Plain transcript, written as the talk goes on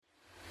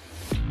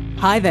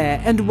Hi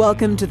there, and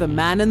welcome to the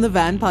Man in the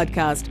Van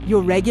podcast,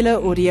 your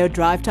regular audio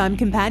drive time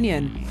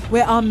companion,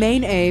 where our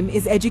main aim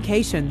is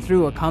education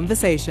through a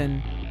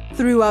conversation.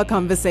 Through our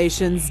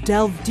conversations,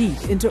 delve deep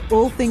into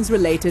all things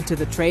related to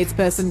the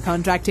tradesperson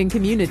contracting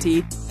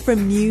community,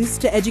 from news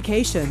to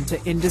education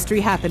to industry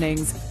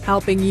happenings,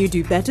 helping you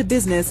do better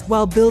business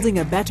while building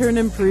a better and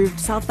improved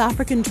South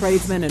African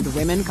tradesmen and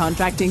women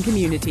contracting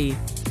community.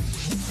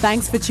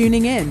 Thanks for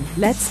tuning in.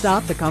 Let's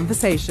start the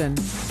conversation.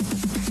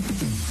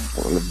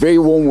 Well, a very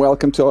warm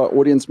welcome to our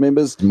audience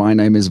members. My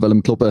name is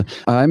Willem Klopper.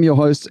 I'm your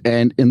host,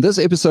 and in this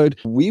episode,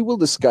 we will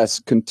discuss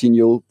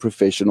continual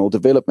professional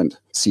development,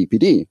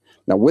 CPD.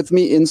 Now, with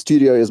me in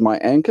studio is my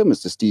anchor,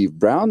 Mr. Steve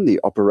Brown, the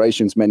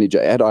operations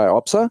manager at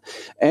IOPSA,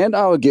 and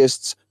our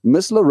guests,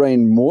 Miss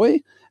Lorraine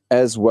Moy,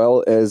 as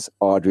well as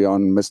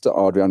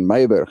Mr. Adrian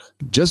Meyberg.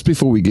 Just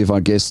before we give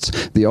our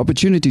guests the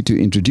opportunity to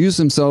introduce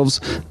themselves,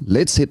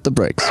 let's hit the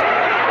brakes.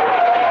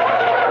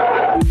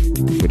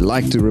 We'd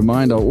like to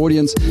remind our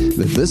audience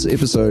that this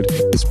episode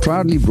is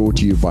proudly brought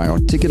to you by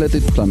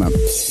Articulated Plumber.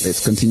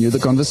 Let's continue the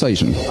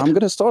conversation. I'm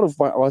going to start off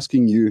by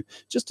asking you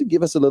just to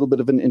give us a little bit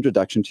of an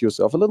introduction to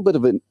yourself, a little bit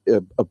of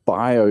a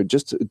bio,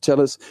 just to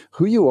tell us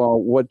who you are,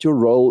 what your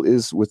role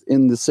is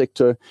within the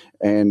sector,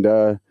 and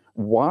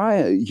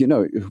why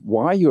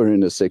you're in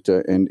the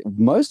sector, and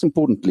most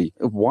importantly,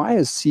 why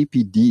is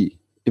CPD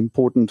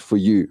important for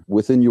you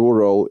within your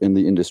role in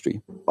the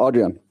industry?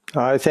 Adrian.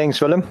 Hi,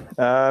 thanks, Willem.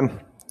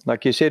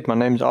 Like you said, my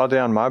name is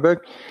Adrian Meyberg.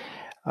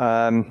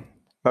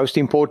 Most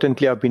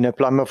importantly, I've been a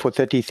plumber for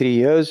 33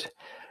 years.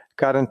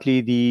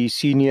 Currently the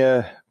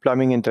Senior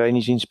Plumbing and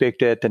Drainage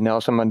Inspector at the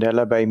Nelson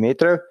Mandela Bay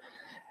Metro.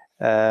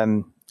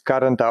 Current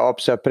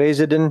IOPSA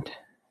President,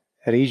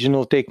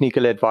 Regional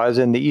Technical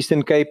Advisor in the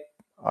Eastern Cape,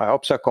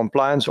 IOPSA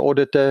Compliance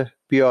Auditor,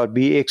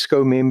 PRB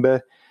Exco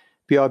member,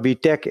 PRB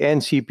Tech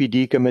and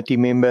CPD Committee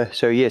member.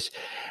 So yes,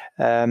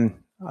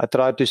 I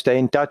try to stay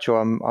in touch, or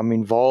I'm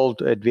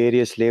involved at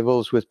various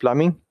levels with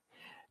plumbing,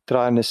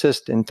 try and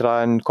assist and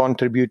try and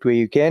contribute where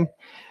you can.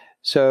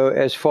 So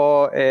as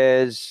far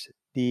as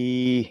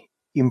the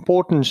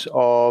importance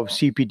of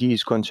CPD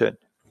is concerned,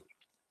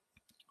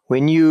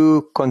 when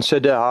you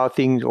consider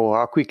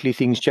how quickly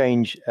things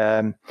change,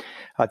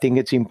 I think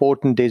it's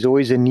important. There's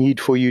always a need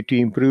for you to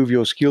improve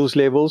your skills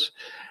levels,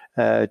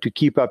 to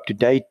keep up to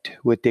date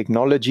with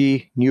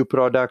technology, new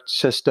products,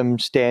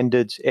 systems,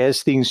 standards.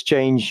 As things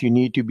change, you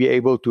need to be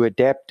able to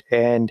adapt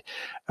and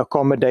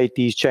accommodate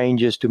these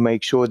changes to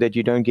make sure that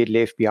you don't get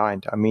left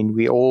behind. I mean,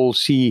 we all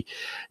see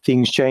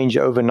things change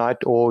overnight,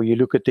 or you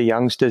look at the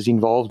youngsters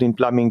involved in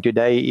plumbing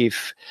today.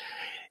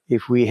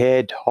 If we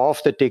had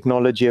half the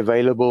technology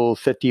available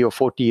 30 or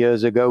 40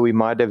 years ago, we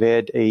might have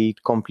had a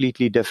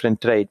completely different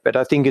trade. But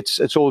I think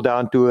it's all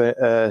down to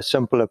a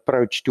simple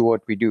approach to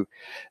what we do.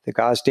 The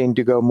guys tend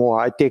to go more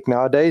high-tech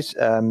nowadays.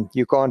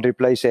 You can't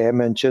replace a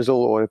hammer and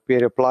chisel or a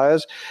pair of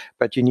pliers,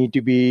 but you need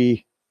to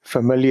be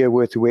familiar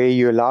with where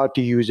you're allowed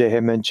to use a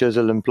hammer and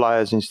chisel and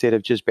pliers instead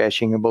of just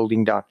bashing a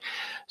building down.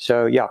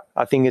 So yeah,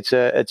 I think it's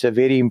a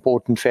very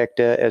important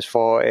factor as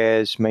far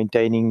as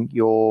maintaining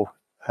your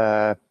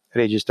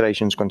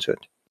registration is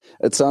concerned.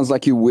 It sounds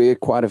like you wear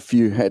quite a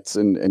few hats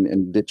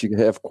and that you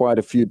have quite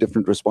a few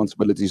different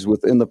responsibilities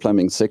within the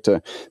plumbing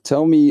sector.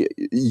 Tell me,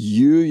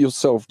 you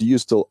yourself, do you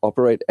still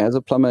operate as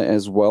a plumber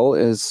as well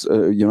as,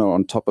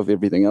 on top of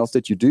everything else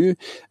that you do?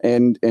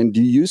 And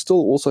do you still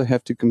also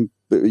have to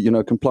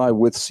comply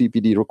with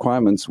CPD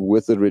requirements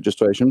with the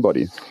registration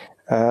body?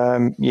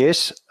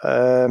 Yes.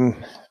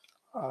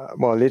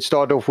 Well, let's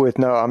start off with,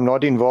 no, I'm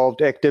not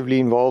actively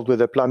involved with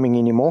the plumbing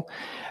anymore.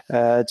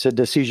 It's a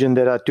decision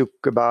that I took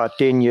about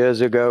 10 years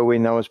ago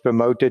when I was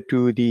promoted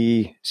to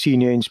the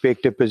senior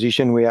inspector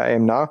position where I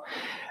am now.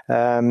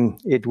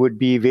 It would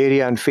be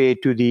very unfair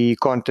to the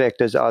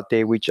contractors out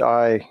there, which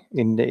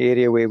in the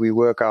area where we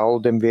work, I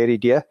hold them very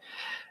dear.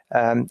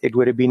 It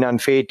would have been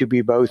unfair to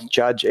be both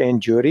judge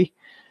and jury,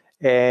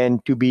 and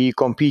to be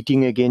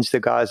competing against the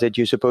guys that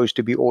you're supposed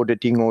to be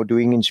auditing or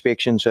doing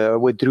inspections. I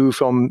withdrew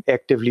from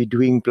actively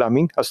doing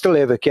plumbing. I still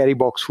have a carry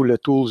box full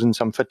of tools and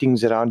some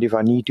fittings around if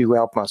I need to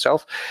help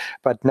myself.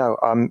 But no,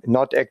 I'm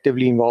not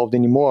actively involved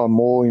anymore. I'm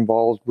more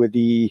involved with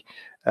the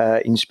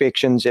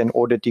inspections and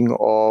auditing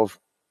of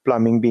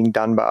plumbing being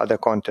done by other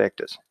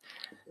contractors.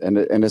 And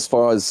as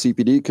far as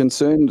CPD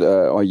concerned,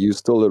 are you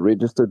still a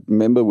registered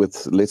member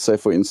with, let's say,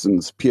 for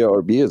instance,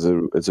 PRB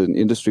as an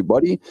industry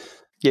body?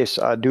 Yes,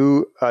 I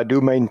do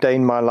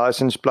maintain my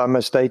licensed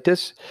plumber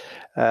status.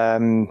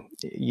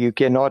 You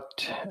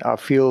cannot, I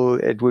feel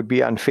it would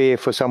be unfair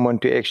for someone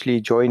to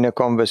actually join a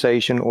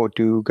conversation or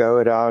to go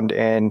around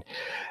and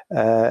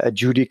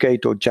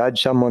adjudicate or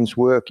judge someone's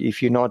work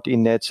if you're not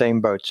in that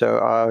same boat.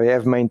 So I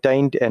have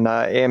maintained, and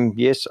I am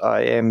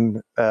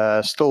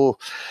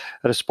still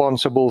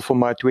responsible for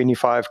my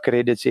 25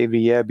 credits every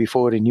year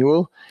before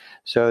renewal.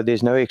 So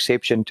there's no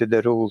exception to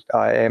the rule.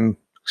 I am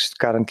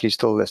currently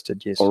still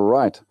listed, yes. All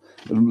right.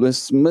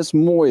 Miss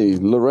Moy,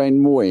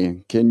 Lorraine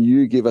Moy, can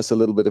you give us a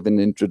little bit of an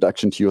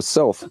introduction to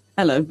yourself?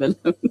 Hello, Willem.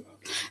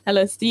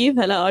 Hello, Steve.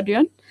 Hello,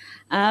 Adrian.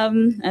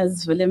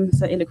 As Willem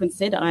so eloquently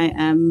said, I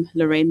am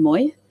Lorraine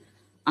Moy.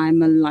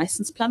 I'm a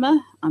licensed plumber.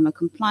 I'm a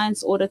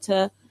compliance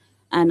auditor,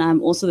 and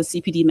I'm also the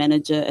CPD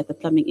manager at the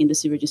Plumbing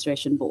Industry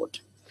Registration Board.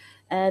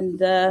 And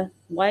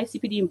why is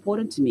CPD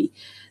important to me?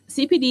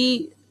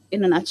 CPD,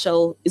 in a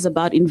nutshell, is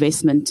about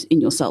investment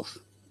in yourself.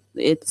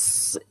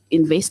 It's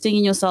investing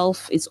in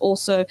yourself. It's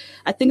also,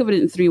 I think of it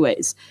in three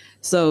ways.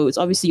 So it's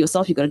obviously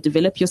yourself. You've got to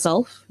develop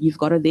yourself. You've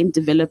got to then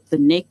develop the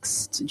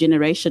next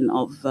generation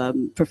of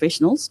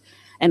professionals,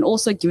 and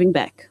also giving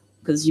back,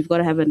 because you've got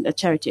to have a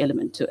charity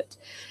element to it.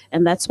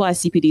 And that's why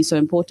CPD is so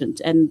important.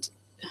 And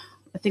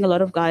I think a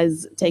lot of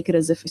guys take it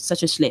as if it's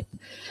such a schlep.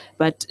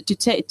 But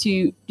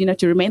to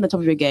remain at the top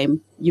of your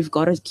game, you've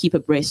got to keep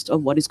abreast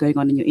of what is going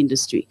on in your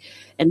industry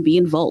and be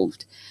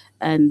involved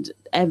and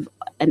have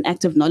an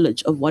active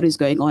knowledge of what is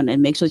going on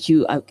and make sure that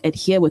you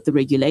adhere with the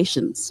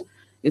regulations.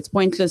 It's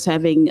pointless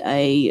having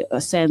a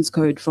SANS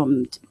code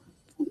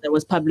that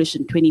was published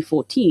in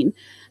 2014,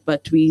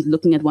 but we're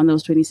looking at one that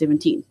was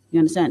 2017. You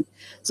understand?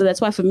 So that's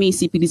why for me,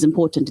 CPD is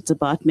important. It's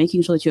about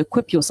making sure that you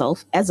equip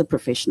yourself as a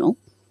professional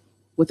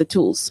with the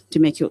tools to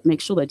make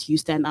sure that you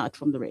stand out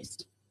from the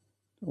rest.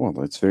 Well,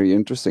 that's very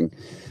interesting.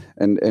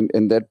 And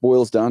that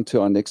boils down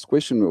to our next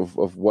question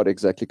of what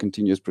exactly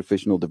continuous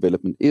professional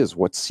development is,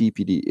 what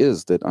CPD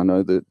is. That I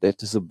know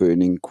that is a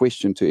burning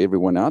question to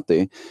everyone out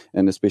there,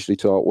 and especially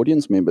to our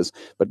audience members.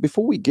 But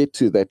before we get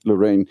to that,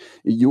 Lorraine,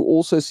 you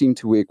also seem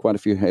to wear quite a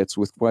few hats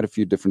with quite a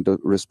few different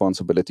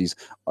responsibilities.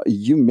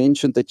 You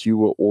mentioned that you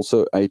were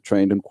also a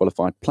trained and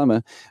qualified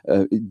plumber.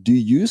 Do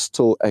you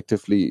still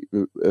actively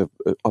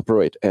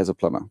operate as a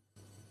plumber?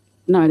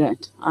 No, I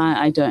don't.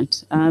 I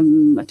don't.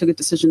 I took a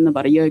decision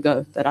about a year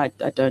ago that I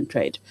don't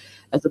trade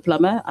as a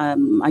plumber.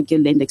 I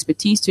can lend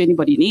expertise to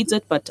anybody who needs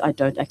it, but I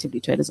don't actively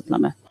trade as a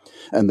plumber.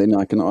 And then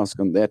I can ask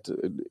on that,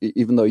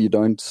 even though you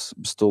don't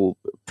still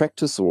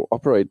practice or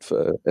operate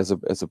as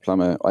a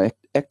plumber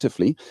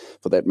actively,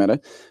 for that matter,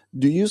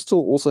 do you still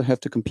also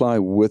have to comply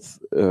with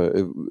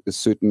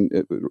certain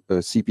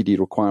CPD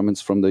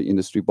requirements from the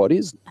industry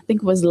bodies? I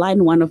think it was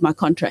line 1 of my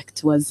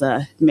contract was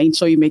make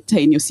sure you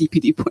maintain your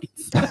CPD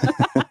points.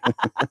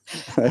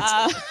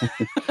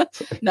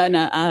 No,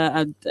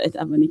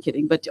 I'm only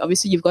kidding. But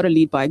obviously you've got to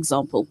lead by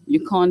example.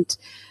 You can't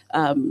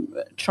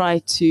try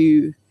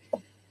to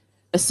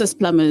assist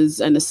plumbers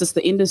and assist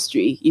the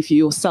industry if you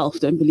yourself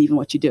don't believe in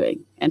what you're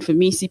doing. And for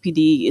me,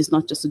 CPD is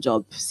not just a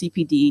job.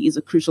 CPD is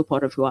a crucial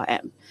part of who I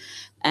am.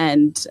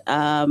 And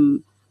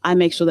I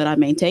make sure that I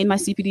maintain my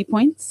CPD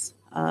points.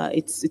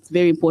 It's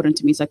very important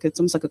to me. It's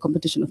almost like a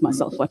competition with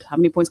myself. How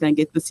many points can I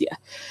get this year?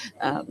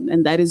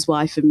 And that is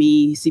why, for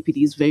me,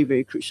 CPD is very,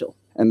 very crucial.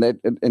 And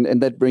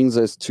that brings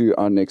us to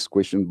our next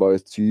question,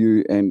 both to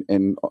you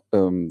and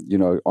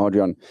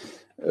Adrian.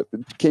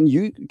 Can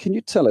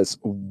you tell us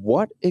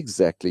what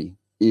exactly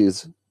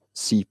is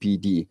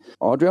CPD?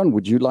 Adrian,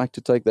 would you like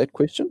to take that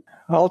question?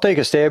 I'll take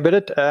a stab at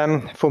it.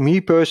 For me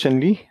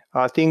personally,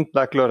 I think,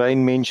 like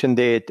Lorraine mentioned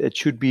there, it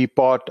should be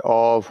part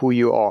of who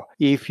you are.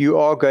 If you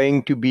are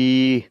going to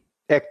be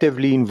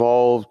actively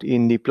involved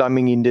in the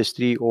plumbing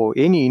industry or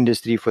any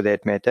industry for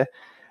that matter,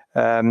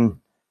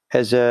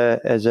 as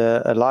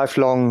a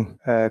lifelong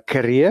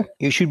career,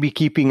 you should be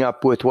keeping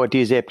up with what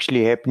is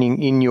actually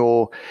happening in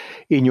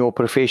your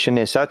profession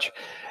as such.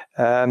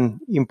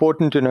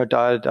 Important to note,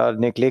 I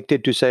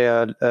neglected to say,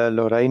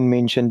 Lorraine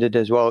mentioned it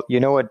as well.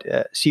 You know what,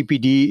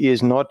 CPD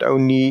is not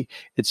only,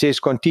 it says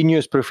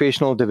continuous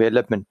professional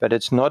development, but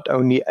it's not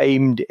only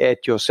aimed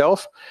at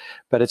yourself,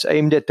 but it's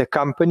aimed at the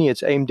company,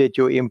 it's aimed at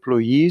your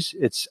employees,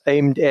 it's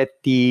aimed at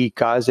the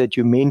guys that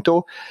you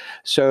mentor.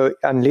 So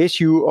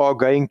unless you are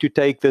going to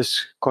take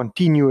this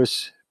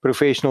continuous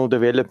professional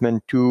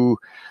development to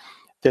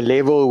the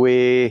level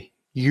where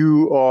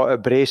you are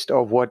abreast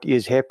of what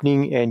is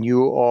happening and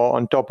you are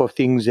on top of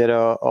things that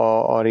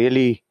are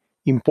really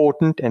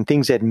important and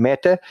things that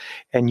matter,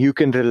 and you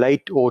can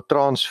relate or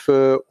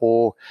transfer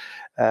or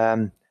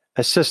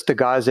assist the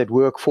guys that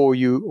work for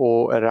you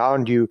or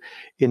around you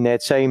in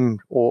that same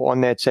or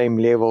on that same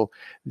level,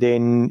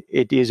 then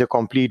it is a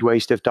complete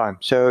waste of time.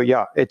 So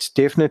yeah, it's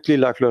definitely,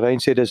 like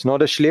Lorraine said, it's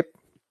not a schlep.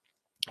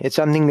 It's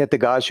something that the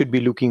guys should be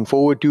looking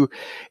forward to.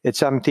 It's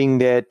something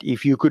that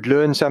if you could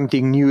learn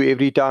something new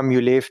every time you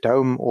left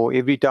home, or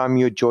every time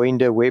you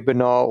joined a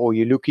webinar, or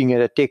you're looking at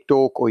a tech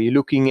talk, or you're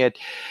looking at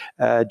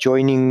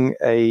joining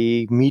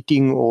a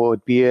meeting, or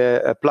it'd be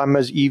a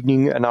plumber's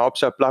evening, an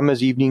OPSA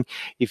plumber's evening,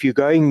 if you're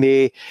going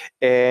there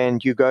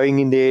and you're going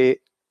in there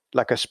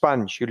like a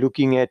sponge, you're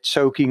looking at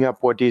soaking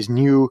up what is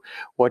new,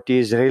 what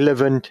is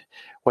relevant,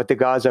 what the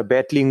guys are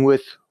battling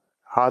with,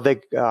 how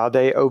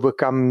they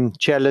overcome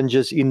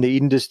challenges in the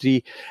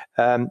industry.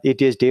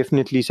 It is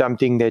definitely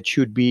something that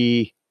should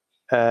be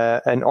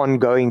an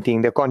ongoing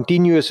thing. The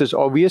continuous is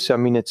obvious. I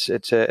mean, it's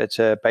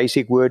a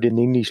basic word in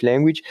the English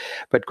language,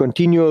 but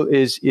continual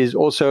is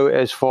also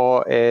as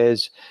far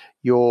as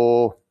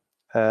your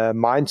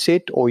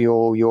mindset or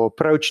your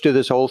approach to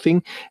this whole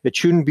thing. It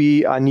shouldn't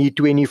be, I need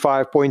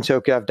 25 points.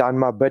 Okay, I've done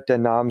my bit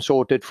and now I'm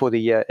sorted for the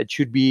year. It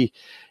should be,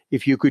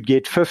 if you could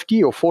get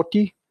 50 or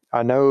 40,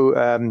 I know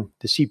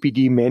the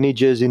CPD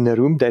managers in the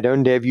room. They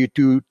don't have you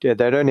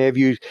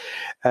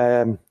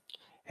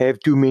have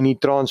too many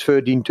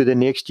transferred into the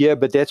next year,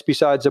 but that's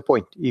besides the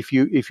point. If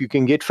you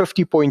can get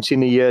 50 points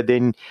in a year,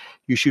 then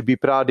you should be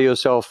proud of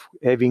yourself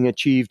having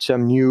achieved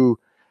some new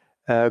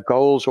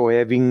goals or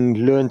having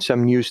learned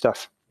some new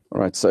stuff. All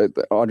right, so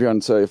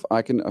Adrian, so if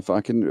I can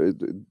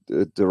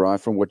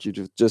derive from what you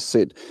just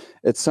said,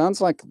 it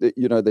sounds like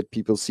that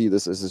people see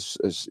this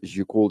as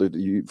you called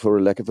it, for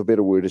a lack of a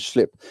better word, a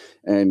schlep,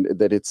 and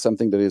that it's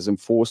something that is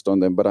enforced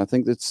on them. But I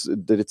think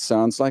that it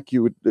sounds like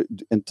you would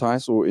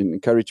entice or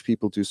encourage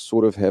people to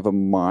sort of have a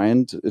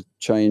mind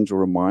change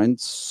or a mind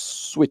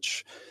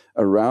switch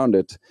around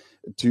it,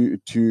 to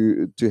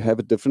have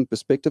a different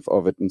perspective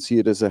of it and see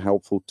it as a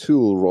helpful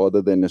tool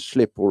rather than a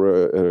schlep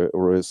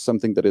or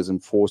something that is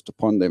enforced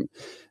upon them.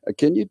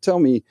 Can you tell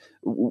me,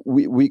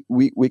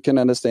 we can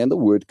understand the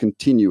word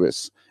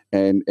continuous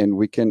and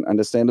we can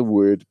understand the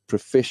word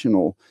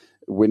professional.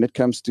 When it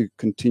comes to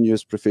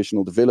continuous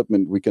professional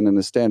development, we can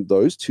understand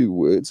those two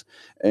words.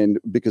 And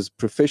because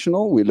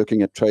professional, we're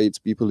looking at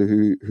tradespeople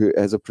who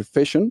as a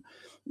profession,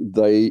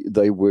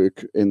 they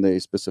work in their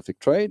specific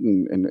trade.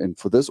 And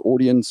for this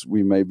audience,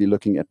 we may be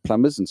looking at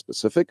plumbers in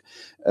specific.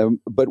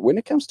 But when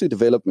it comes to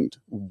development,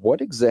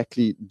 what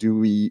exactly do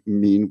we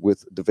mean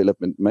with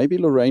development? Maybe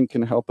Lorraine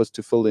can help us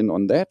to fill in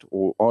on that,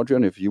 or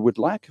Adrian, if you would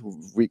like,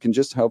 we can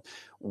just help.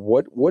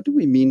 What do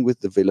we mean with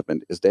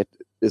development? Is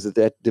it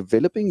that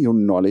developing your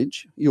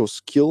knowledge, your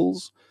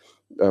skills?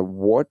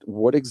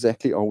 What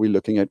exactly are we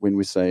looking at when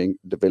we're saying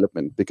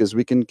development? Because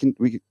we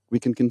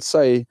can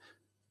say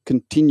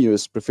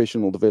continuous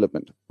professional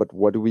development, but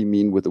what do we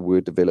mean with the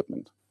word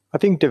development? I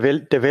think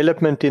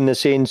development in the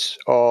sense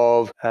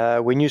of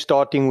when you're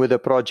starting with a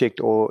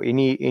project or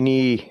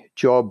any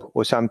job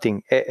or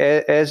something,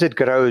 as it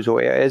grows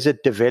or as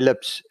it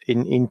develops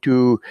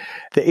into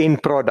the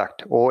end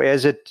product, or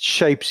as it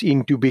shapes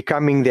into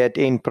becoming that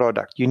end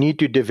product, you need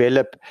to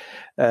develop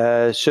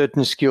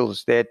certain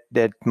skills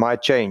that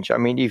might change. I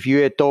mean, if you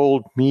had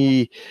told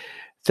me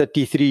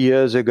 33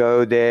 years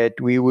ago that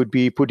we would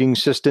be putting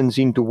cisterns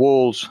into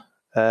walls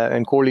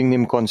and calling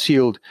them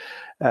concealed,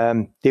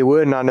 there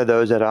were none of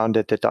those around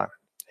at the time.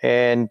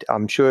 And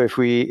I'm sure if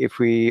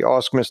we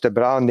ask Mr.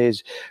 Brown,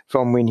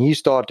 from when he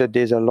started,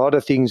 there's a lot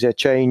of things that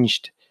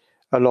changed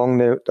along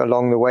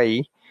the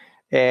way.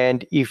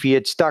 And if he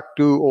had stuck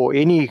to, or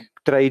any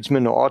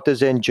tradesman or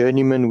artisan,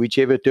 journeyman,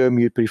 whichever term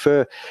you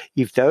prefer,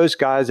 if those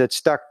guys had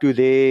stuck to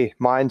their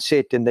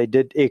mindset and they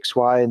did X,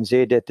 Y, and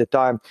Z at the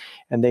time,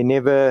 and they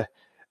never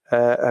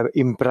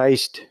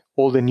embraced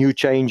all the new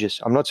changes.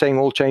 I'm not saying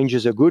all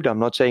changes are good. I'm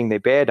not saying they're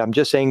bad. I'm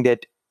just saying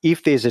that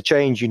if there's a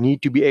change, you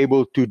need to be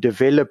able to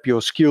develop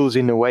your skills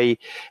in a way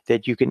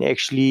that you can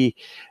actually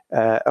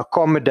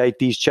accommodate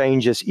these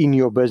changes in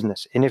your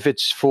business. And if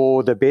it's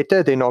for the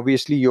better, then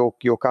obviously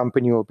your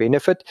company will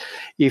benefit.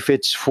 If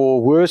it's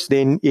for worse,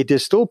 then it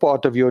is still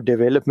part of your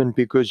development,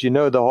 because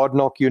the hard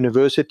knock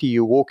university,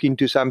 you walk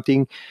into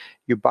something,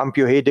 you bump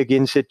your head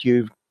against it,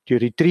 you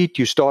retreat,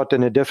 you start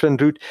in a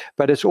different route,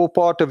 but it's all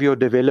part of your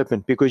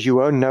development, because you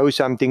won't know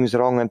something's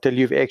wrong until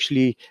you've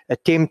actually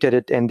attempted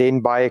it, and then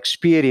by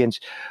experience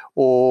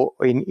or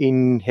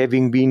in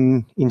having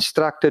been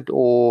instructed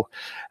or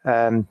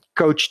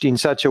coached in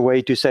such a way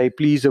to say,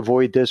 please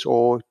avoid this,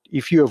 or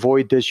if you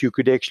avoid this, you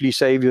could actually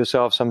save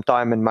yourself some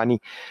time and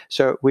money.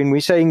 So when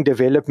we're saying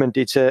development,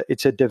 it's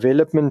a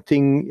development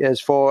thing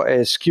as far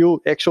as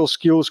actual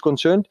skills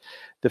concerned.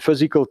 The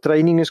physical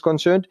training is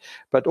concerned,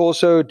 but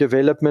also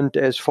development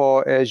as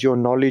far as your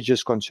knowledge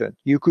is concerned.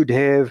 You could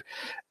have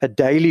a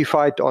daily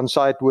fight on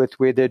site with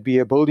whether it be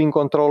a building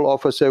control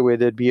officer,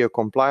 whether it be a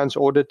compliance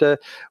auditor,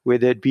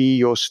 whether it be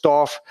your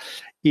staff.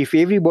 If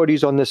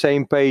everybody's on the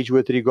same page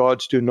with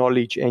regards to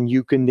knowledge, and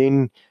you can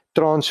then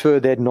transfer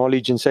that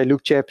knowledge and say,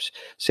 look, chaps,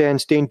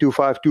 SANS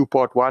 10252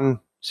 Part 1,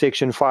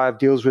 Section 5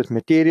 deals with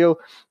material.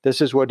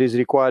 This is what is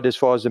required as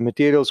far as the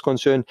material is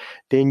concerned.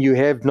 Then you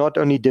have not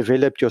only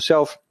developed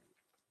yourself,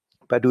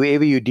 but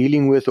whoever you're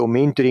dealing with or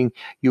mentoring,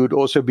 you would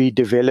also be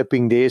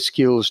developing their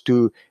skills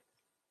to,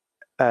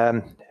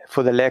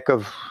 for the lack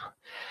of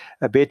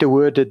a better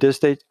word at this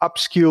stage,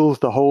 upskill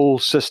the whole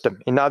system.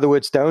 In other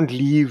words, don't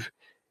leave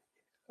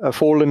a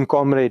fallen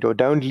comrade, or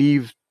don't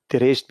leave the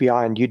rest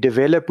behind. We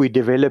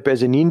develop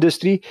as an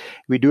industry.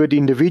 We do it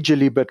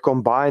individually, but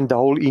combined, the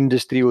whole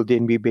industry will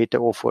then be better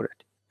off for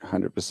it.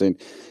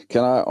 100%.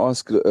 Can I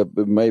ask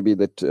maybe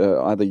that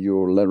either you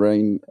or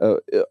Lorraine,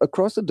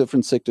 across the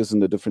different sectors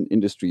and the different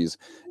industries,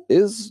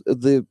 is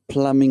the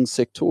plumbing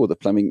sector or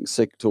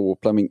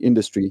plumbing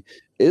industry,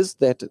 is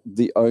that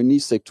the only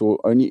sector,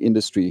 only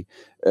industry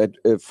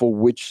for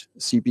which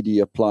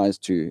CPD applies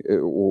to,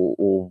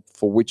 or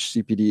for which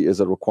CPD is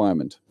a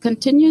requirement?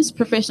 Continuous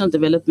professional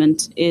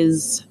development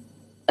is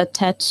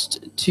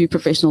attached to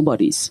professional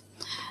bodies.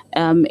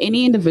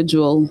 Any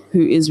individual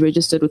who is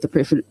registered with a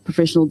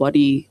professional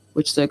body,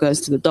 which so goes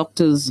to the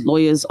doctors,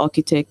 lawyers,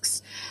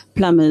 architects,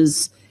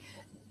 plumbers,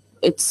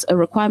 it's a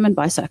requirement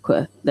by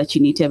SAQA that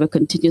you need to have a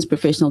continuous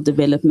professional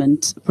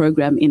development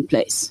program in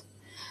place.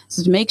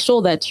 So to make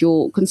sure that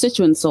your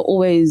constituents are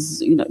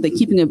always, they're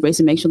keeping abreast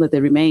and make sure that they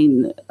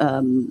remain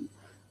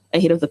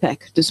ahead of the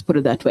pack, just put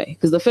it that way.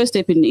 Because the first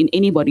step in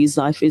anybody's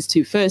life is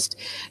to first,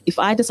 if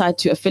I decide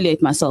to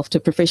affiliate myself to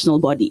a professional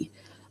body,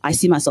 I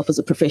see myself as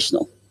a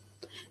professional.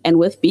 And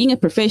with being a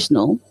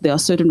professional, there are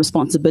certain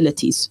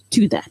responsibilities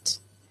to that.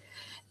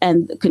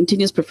 And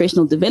continuous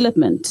professional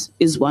development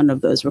is one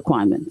of those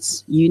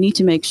requirements. You need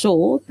to make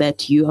sure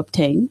that you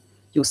obtain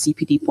your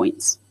CPD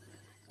points.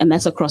 And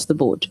that's across the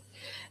board.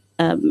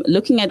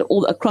 Looking at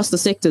all across the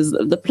sectors,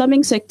 the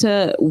plumbing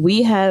sector,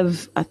 we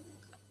have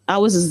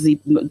ours is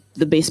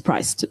the best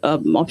priced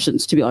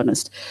options, to be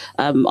honest.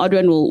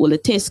 Adrian will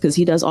attest because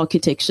he does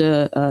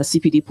architecture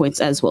CPD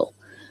points as well.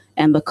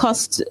 And the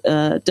cost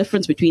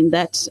difference between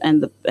that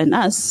and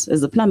us as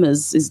the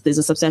plumbers there's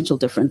a substantial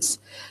difference.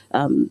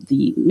 From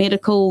the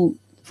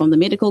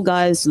medical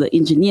guys to the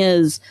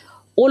engineers,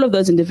 all of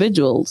those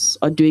individuals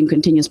are doing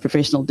continuous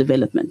professional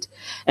development.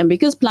 And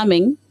because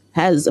plumbing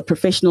has a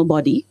professional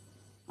body,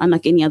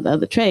 unlike any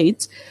other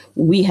trades,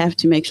 we have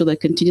to make sure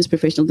that continuous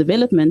professional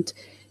development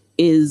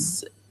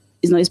is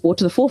brought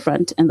to the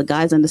forefront, and the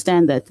guys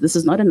understand that this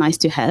is not a nice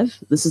to have,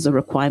 this is a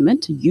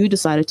requirement. You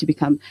decided to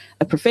become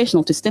a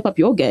professional, to step up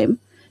your game,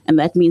 and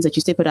that means that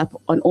you step it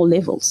up on all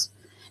levels.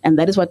 And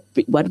that is what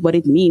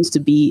it means to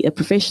be a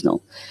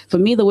professional. For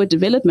me, the word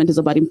development is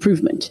about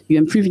improvement.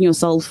 You're improving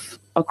yourself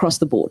across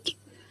the board.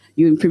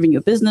 You're improving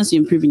your business,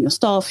 you're improving your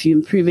staff, you're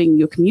improving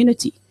your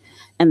community.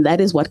 And that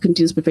is what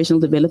continuous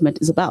professional development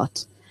is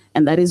about.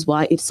 And that is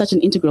why it's such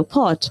an integral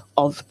part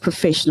of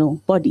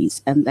professional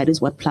bodies. And that is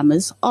what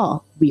plumbers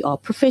are. We are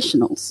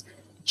professionals,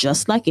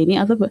 just like any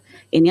other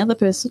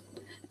person,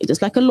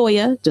 just like a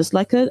lawyer, just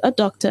like a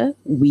doctor.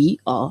 We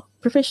are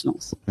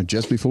professionals.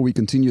 Just before we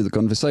continue the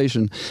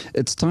conversation,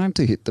 it's time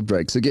to hit the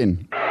brakes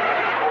again.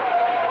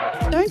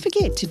 Don't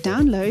forget to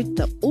download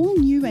the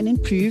all-new and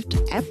improved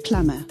App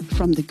Plumber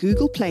from the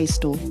Google Play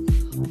Store.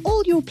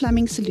 All your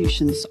plumbing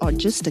solutions are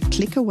just a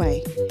click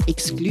away,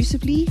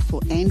 exclusively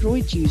for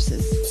Android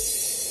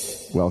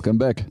users. Welcome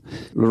back.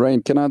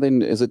 Lorraine,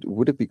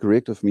 would it be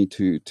correct of me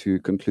to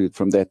conclude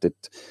from that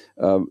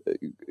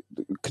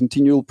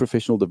continual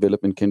professional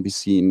development can be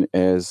seen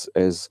as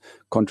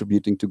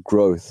contributing to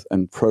growth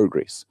and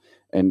progress,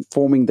 and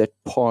forming that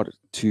part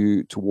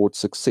towards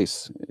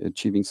success,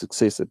 achieving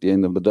success at the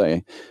end of the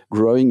day,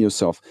 growing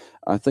yourself?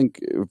 I think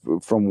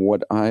from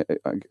what I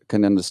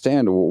can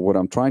understand, or what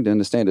I'm trying to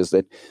understand, is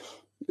that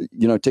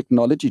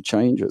technology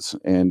changes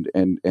and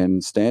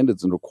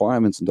standards and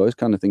requirements and those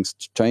kind of things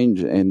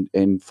change,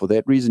 and for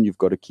that reason you've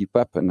got to keep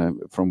up. And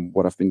from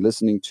what I've been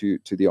listening to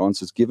the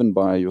answers given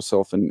by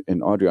yourself and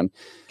Adrian,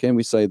 can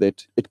we say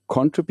that it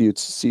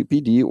contributes,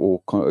 CPD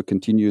or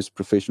continuous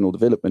professional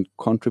development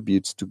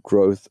contributes to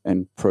growth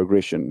and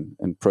progression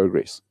and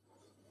progress?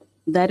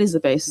 That is the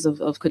basis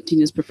of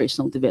continuous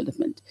professional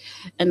development.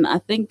 And I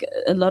think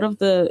a lot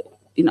of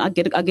I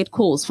get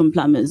calls from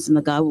plumbers, and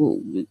the guy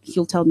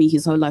he'll tell me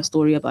his whole life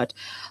story about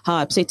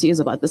how upset he is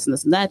about this and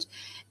this and that.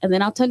 And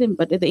then I'll tell him,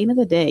 but at the end of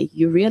the day,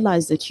 you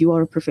realize that you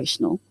are a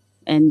professional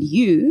and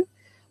you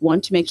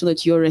want to make sure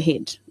that you're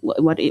ahead.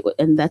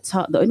 And that's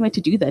how the only way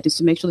to do that is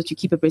to make sure that you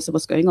keep abreast of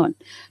what's going on.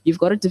 You've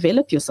got to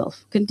develop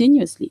yourself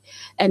continuously,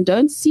 and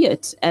don't see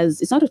it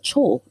as, it's not a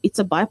chore. It's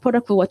a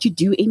byproduct for what you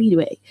do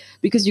anyway,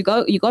 because you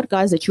got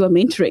guys that you are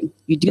mentoring.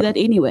 You do that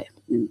anyway.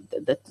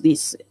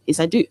 Yes,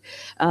 I do.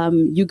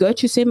 You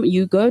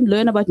go and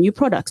learn about new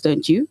products,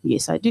 don't you?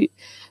 Yes, I do.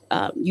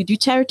 You do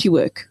charity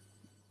work.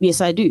 Yes,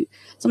 I do.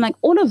 So I'm like,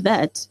 all of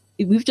that,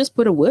 we've just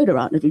put a word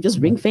around it. We've just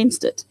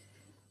ring-fenced it,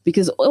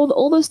 because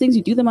all those things,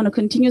 you do them on a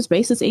continuous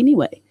basis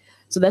anyway.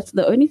 So that's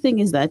the only thing,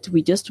 is that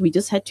we just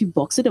had to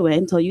box it away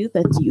and tell you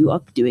that you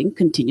are doing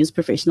continuous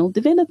professional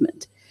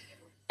development.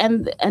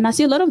 And I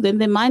see a lot of them,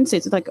 their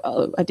mindsets is like,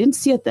 oh, I didn't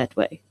see it that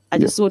way. I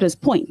just saw it as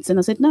points. And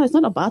I said, no, it's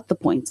not about the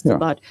points. It's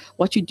about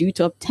what you do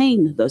to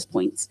obtain those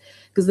points.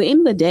 Because at the end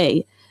of the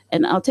day,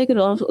 and I'll take it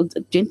off, a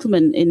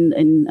gentleman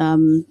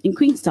in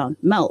Queenstown,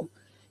 Mel,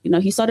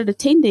 he started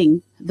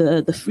attending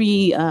the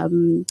free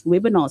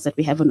webinars that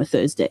we have on a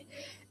Thursday.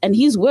 And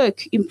his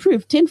work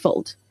improved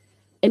tenfold.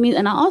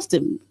 And I asked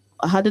him,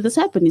 how did this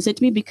happen? He said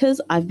to me,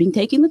 because I've been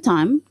taking the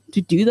time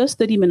to do those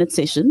 30-minute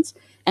sessions,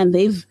 and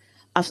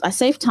I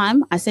save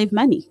time, I save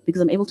money,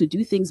 because I'm able to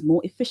do things more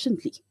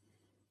efficiently.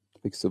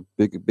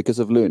 Because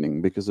of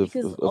learning, because of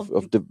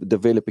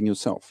developing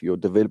yourself. You're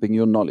developing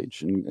your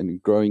knowledge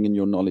and growing in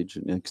your knowledge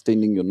and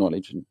extending your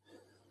knowledge. And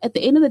at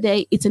the end of the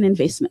day, it's an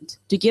investment.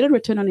 To get a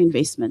return on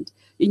investment,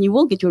 and you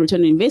will get your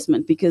return on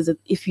investment, because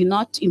if you're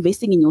not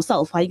investing in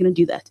yourself, how are you going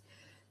to do that?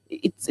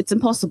 It's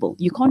impossible.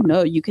 You can't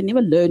know. You can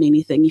never learn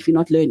anything if you're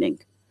not learning.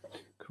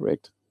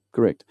 Correct.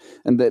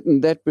 And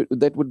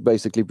that would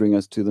basically bring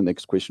us to the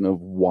next question of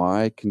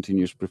why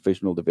continuous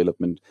professional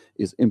development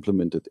is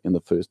implemented in the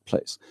first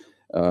place.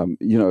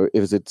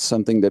 Is it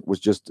something that was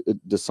just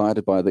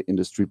decided by the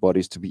industry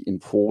bodies to be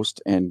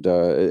enforced, and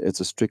it's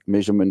a strict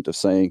measurement of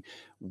saying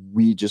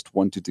we just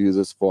want to do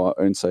this for our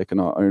own sake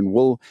and our own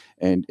will,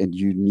 and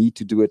you need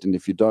to do it, and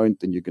if you don't,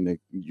 then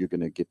you're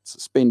gonna get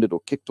suspended or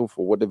kicked off,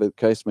 or whatever the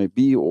case may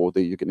be, or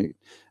that you're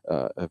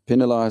gonna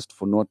penalized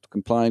for not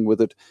complying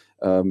with it.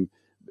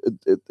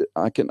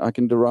 I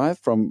can derive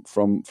from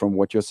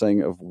what you're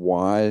saying of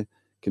why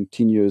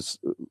continuous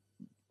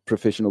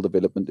professional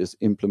development is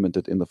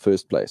implemented in the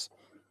first place,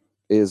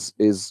 is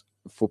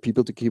for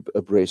people to keep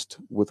abreast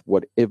with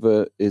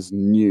whatever is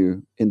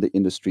new in the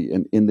industry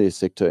and in their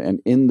sector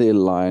and in their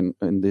line,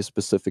 in their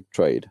specific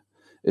trade.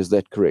 Is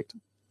that correct?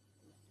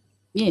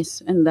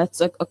 Yes, and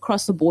that's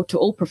across the board to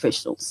all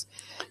professionals.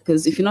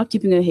 Because if you're not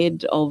keeping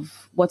ahead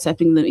of what's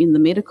happening in the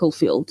medical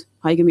field,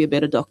 how are you going to be a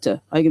better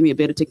doctor? How are you going to be a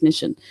better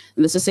technician?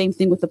 And it's the same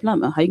thing with the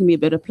plumber. How are you going to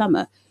be a better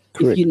plumber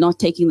if you're not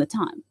taking the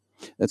time?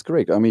 That's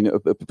correct. I mean,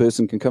 a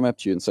person can come up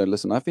to you and say,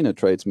 listen, I've been a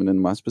tradesman in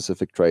my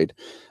specific trade.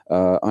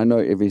 I know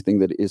everything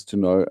that is to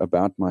know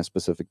about my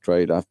specific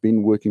trade. I've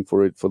been working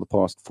for it for the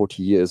past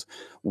 40 years.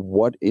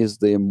 What is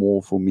there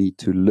more for me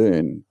to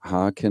learn?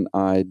 How can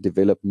I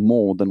develop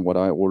more than what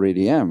I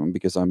already am?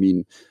 Because, I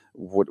mean,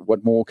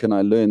 what more can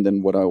I learn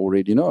than what I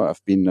already know?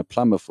 I've been a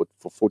plumber for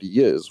 40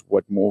 years.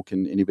 What more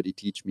can anybody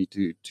teach me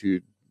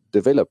to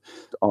develop?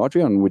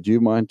 Adrian, would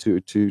you mind to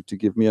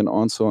give me an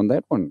answer on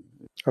that one?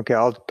 Okay,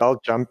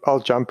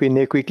 I'll jump in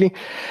there quickly.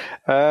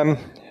 I'll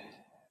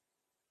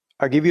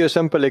give you a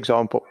simple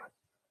example.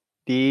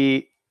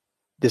 The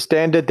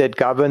standard that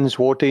governs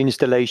water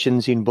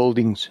installations in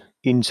buildings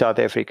in South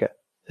Africa,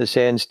 the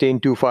SANS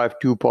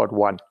 10252 Part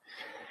 1.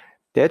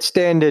 That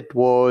standard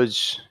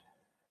was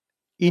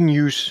in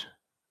use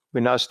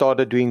when I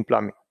started doing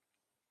plumbing.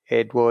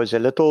 It was a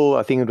little,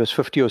 I think it was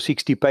 50 or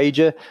 60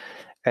 pager,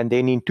 and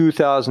then in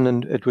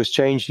 2000 it was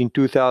changed in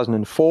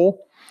 2004.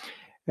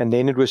 And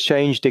then it was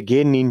changed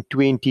again in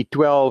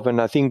 2012.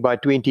 And I think by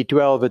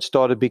 2012, it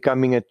started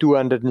becoming a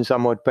 200 and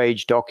some odd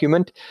page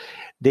document.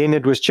 Then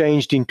it was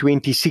changed in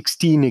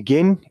 2016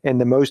 again.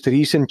 And the most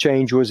recent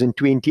change was in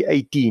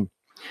 2018.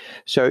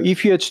 So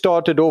if you had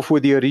started off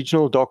with the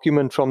original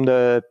document from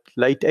the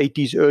late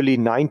 80s, early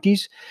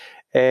 90s,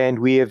 and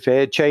we have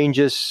had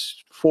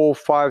changes 4,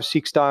 5,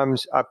 6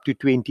 times up to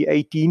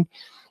 2018,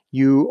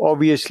 you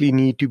obviously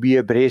need to be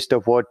abreast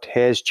of what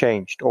has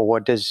changed or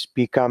what has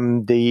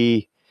become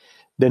the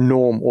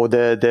norm or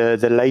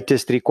the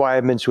latest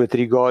requirements with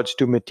regards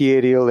to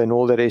material and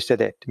all the rest of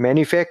that.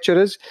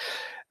 Manufacturers,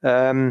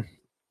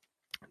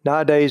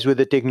 nowadays with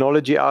the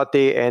technology out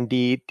there and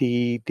the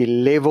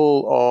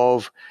level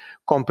of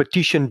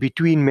competition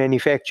between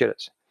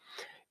manufacturers,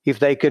 if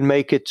they can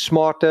make it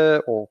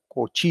smarter or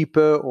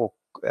cheaper or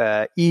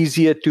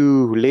easier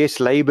to less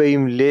labor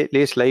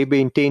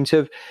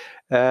intensive,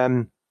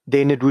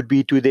 then it would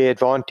be to their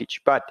advantage.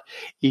 But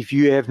if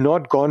you have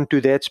not gone to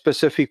that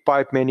specific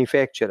pipe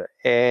manufacturer,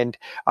 and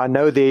I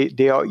know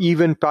there are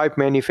even pipe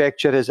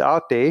manufacturers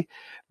out there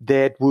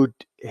that would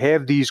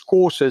have these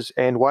courses,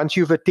 and once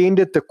you've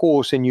attended the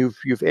course and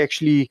you've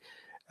actually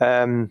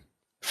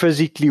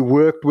physically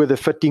worked with the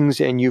fittings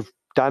and you've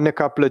done a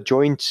couple of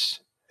joints,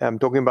 I'm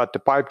talking about the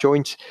pipe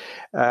joints,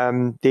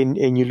 and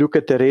you look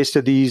at the rest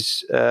of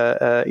these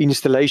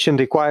installation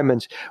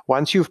requirements.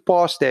 Once you've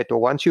passed that, or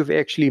once you've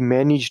actually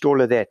managed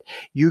all of that,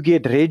 you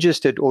get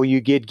registered, or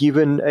you get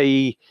given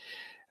a,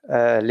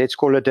 let's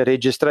call it a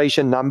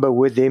registration number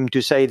with them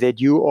to say that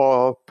you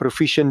are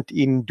proficient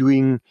in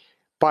doing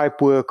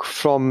pipe work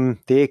from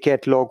their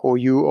catalog, or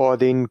you are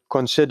then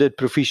considered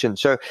proficient.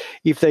 So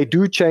if they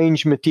do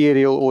change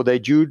material, or they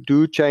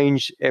do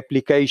change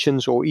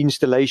applications or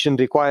installation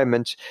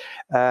requirements,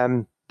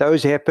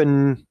 those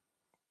happen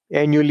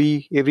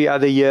annually, every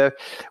other year.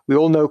 We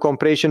all know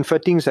compression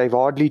fittings, they've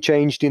hardly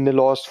changed in the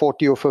last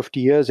 40 or 50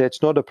 years.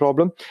 That's not a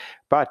problem.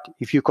 But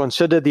if you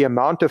consider the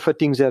amount of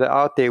fittings that are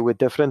out there with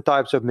different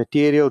types of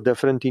material,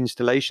 different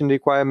installation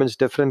requirements,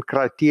 different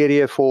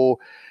criteria for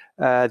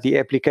the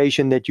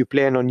application that you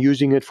plan on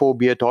using it for,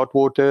 be it hot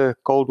water,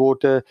 cold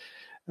water,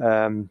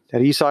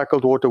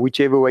 recycled water,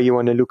 whichever way you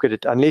want to look at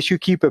it. Unless you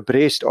keep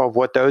abreast of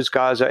what those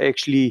guys are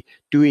actually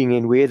doing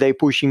and where they're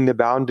pushing the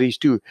boundaries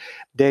to,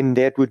 then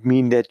that would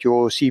mean that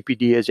your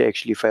CPD has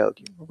actually failed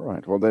you.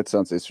 Right. Well, that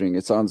sounds interesting.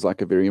 It sounds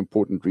like a very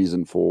important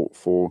reason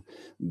for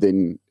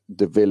then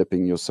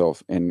developing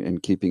yourself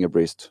and keeping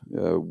abreast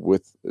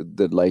with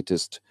the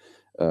latest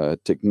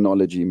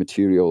technology,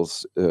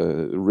 materials,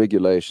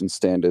 regulation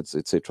standards,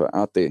 etc.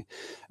 out there.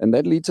 And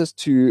that leads us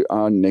to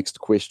our next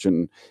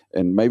question.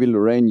 And maybe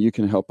Lorraine, you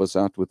can help us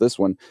out with this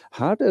one.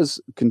 How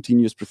does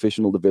continuous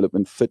professional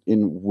development fit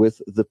in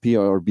with the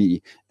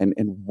PRB? And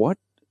what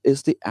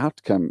is the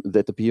outcome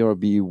that the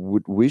PRB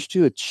would wish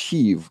to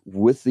achieve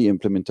with the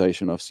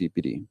implementation of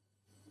CPD?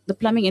 The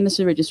Plumbing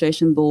Industry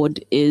Registration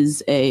Board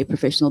is a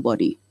professional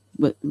body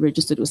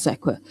registered with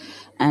SAQA.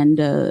 And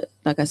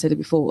like I said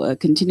before,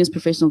 continuous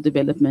professional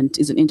development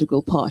is an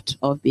integral part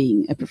of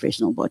being a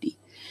professional body.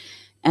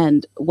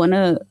 And one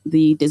of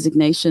the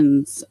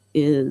designations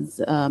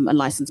is a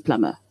licensed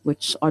plumber,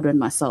 which Audra and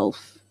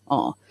myself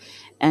are.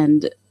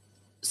 And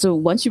so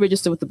once you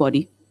register with the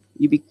body,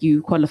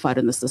 you qualified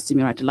in the system,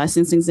 you write a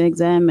licensing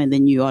exam, and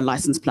then you are a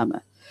licensed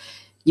plumber.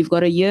 You've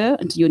got a year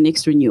until your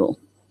next renewal.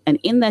 And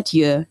in that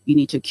year, you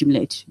need to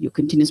accumulate your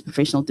continuous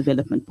professional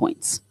development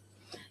points.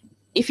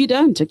 If you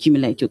don't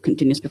accumulate your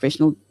continuous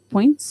professional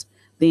points,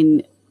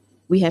 then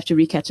we have to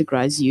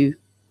recategorize you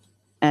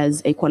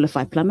as a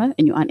qualified plumber,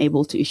 and you're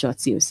unable to issue out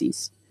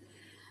COCs.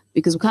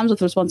 Because what comes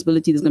with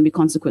responsibility, there's going to be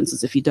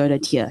consequences if you don't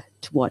adhere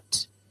to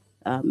what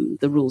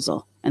the rules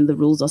are. And the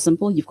rules are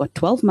simple. You've got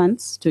 12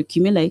 months to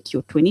accumulate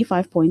your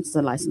 25 points as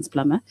a licensed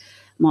plumber.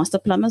 Master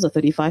plumbers are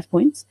 35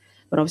 points.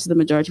 But obviously the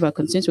majority of our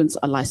constituents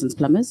are licensed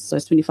plumbers, so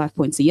it's 25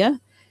 points a year.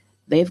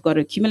 They've got to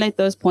accumulate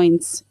those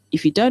points.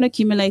 If you don't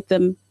accumulate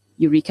them,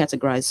 you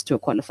recategorize to a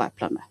qualified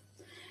plumber.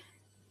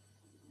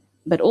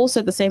 But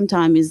also at the same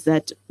time is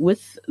that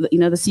with the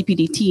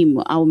CPD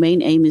team, our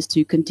main aim is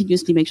to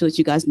continuously make sure that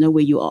you guys know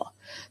where you are.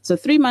 So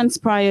 3 months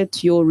prior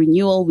to your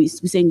renewal, we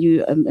send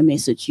you a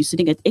message. You're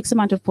sitting at X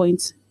amount of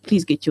points.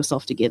 Please get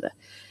yourself together.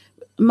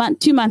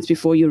 2 months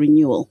before your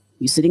renewal,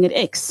 you're sitting at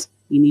X.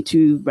 You need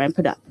to ramp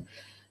it up.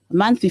 A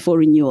month before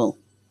renewal,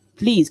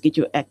 please get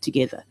your act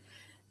together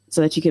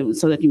so that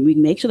we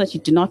make sure that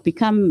you do not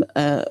become,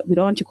 we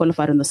don't want you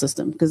qualified in the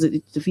system because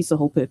it defeats the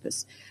whole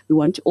purpose. We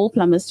want all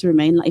plumbers to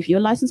remain, if you're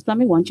a licensed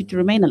plumber, we want you to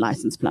remain a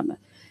licensed plumber.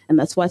 And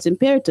that's why it's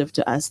imperative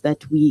to us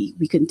that we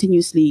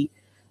continuously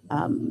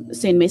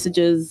send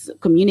messages,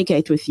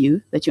 communicate with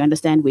you, that you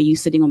understand where you're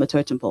sitting on the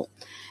totem pole.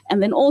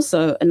 And then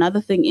also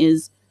another thing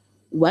is,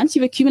 once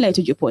you've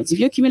accumulated your points, if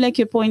you accumulate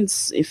your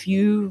points,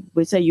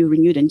 let's say you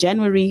renewed in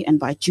January and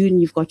by June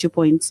you've got your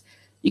points,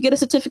 you get a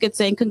certificate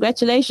saying,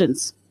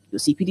 congratulations, your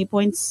CPD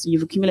points,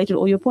 you've accumulated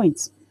all your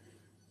points.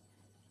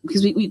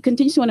 Because we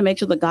continuously want to make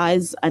sure the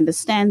guys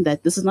understand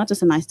that this is not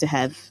just a nice to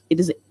have,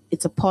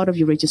 it's a part of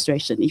your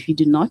registration. If you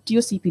do not do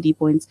your CPD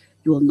points,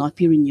 you will not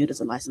be renewed as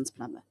a licensed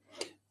plumber.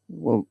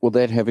 Well,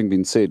 that having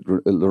been said,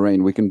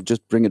 Lorraine, we can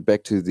just bring it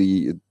back to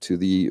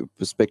the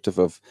perspective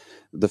of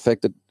the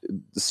fact that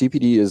the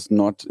CPD is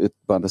not,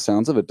 by the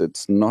sounds of it,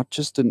 it's not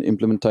just an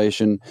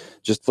implementation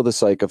just for the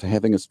sake of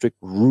having a strict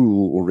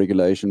rule or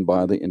regulation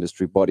by the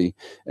industry body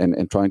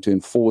and trying to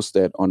enforce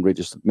that on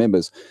registered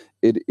members.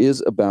 It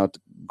is about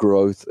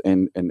growth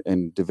and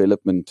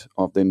development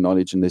of their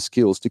knowledge and their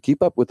skills to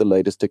keep up with the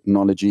latest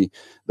technology,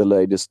 the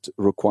latest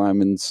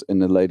requirements and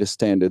the latest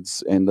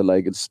standards and the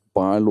latest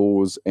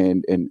bylaws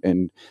and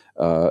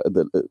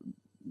the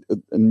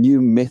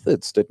new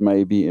methods that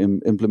may be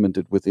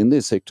implemented within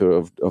their sector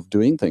of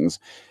doing things.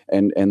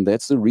 And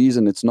that's the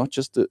reason it's not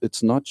just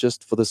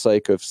for the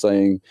sake of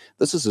saying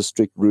this is a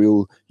strict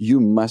rule, you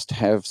must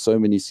have so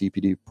many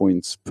CPD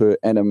points per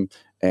annum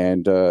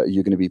and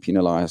you're going to be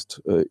penalized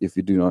if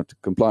you do not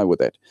comply with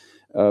that.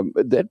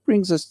 That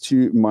brings us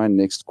to my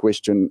next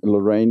question.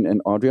 Lorraine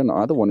and Adrian,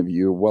 either one of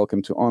you are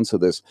welcome to answer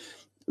this.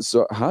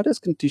 So how does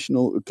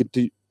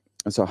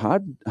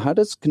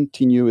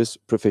continuous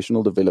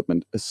professional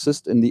development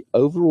assist in the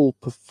overall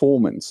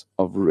performance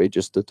of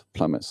registered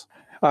plumbers?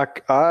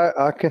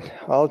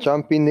 I'll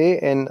jump in there,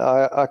 and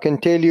I can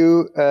tell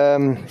you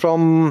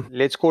from,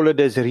 let's call it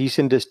as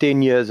recent as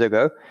 10 years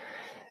ago,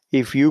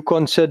 if you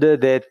consider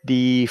that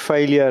the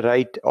failure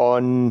rate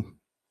on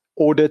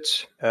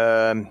audits,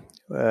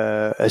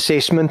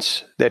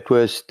 assessments, that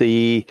was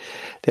the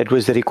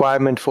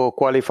requirement for a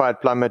qualified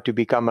plumber to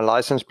become a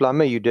licensed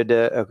plumber. You did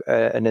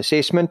an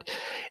assessment,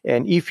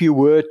 and if you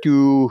were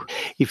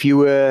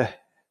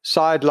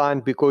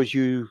sidelined because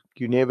you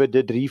never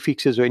did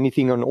refixes or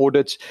anything on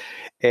audits,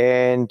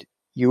 and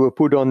you were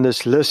put on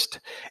this list,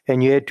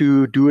 and you had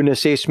to do an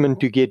assessment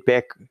to get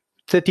back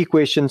 30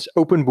 questions,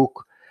 open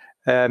book.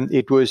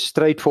 It was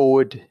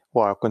straightforward.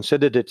 Well, I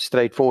considered it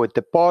straightforward.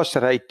 The pass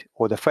rate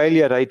or the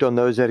failure rate on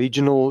those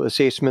original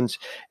assessments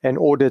and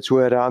audits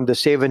were around the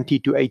 70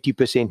 to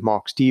 80%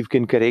 mark. Steve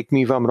can correct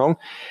me if I'm wrong,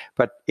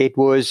 but it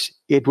was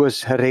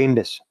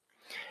horrendous.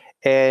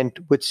 And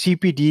with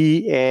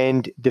CPD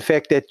and the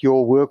fact that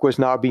your work was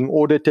now being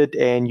audited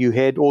and you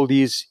had all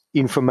these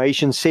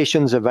information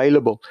sessions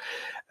available,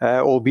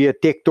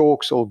 albeit tech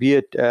talks,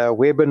 albeit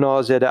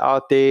webinars that are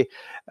out there,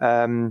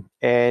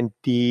 and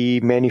the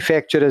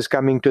manufacturers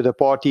coming to the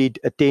party,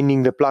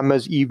 attending the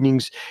plumbers'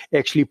 evenings,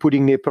 actually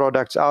putting their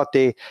products out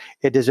there,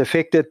 it has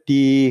affected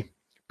the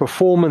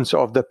performance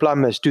of the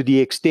plumbers to the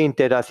extent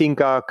that I think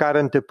our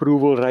current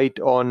approval rate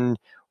or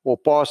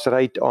pass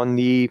rate on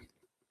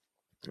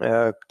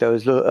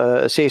those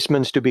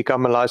assessments to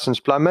become a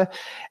licensed plumber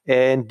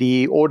and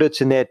the audits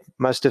in that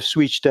must have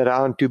switched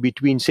around to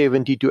between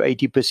 70 to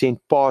 80%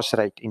 pass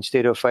rate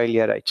instead of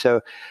failure rate.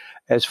 So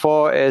as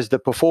far as the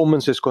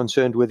performance is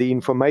concerned, with the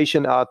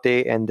information out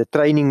there and the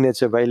training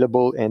that's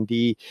available and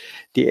the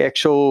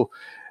actual,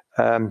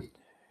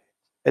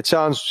 it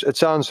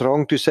sounds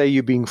wrong to say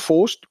you're being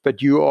forced,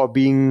 but you are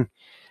being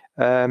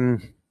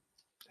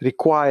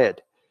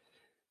required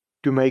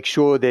to make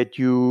sure that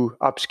you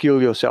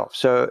upskill yourself.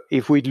 So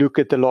if we look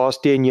at the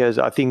last 10 years,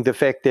 I think the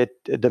fact that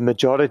the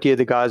majority of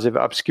the guys have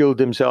upskilled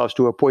themselves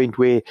to a point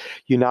where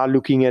you're now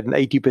looking at an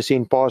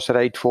 80% pass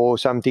rate for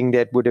something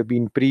that would have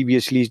been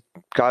previously,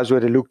 guys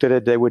would have looked at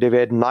it, they would have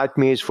had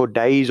nightmares for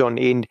days on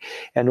end,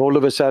 and all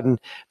of a sudden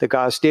the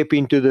guys step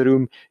into the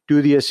room,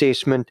 do the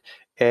assessment,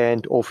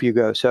 and off you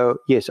go. So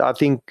yes, I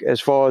think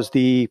as far as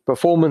the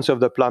performance of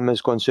the plumber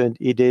is concerned,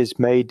 it has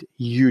made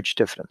huge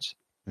difference.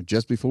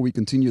 Just before we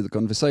continue the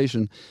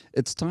conversation,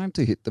 it's time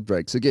to hit the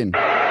brakes again.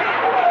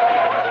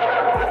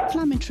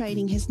 Plumber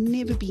training has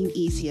never been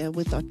easier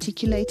with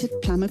articulated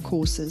plumber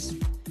courses.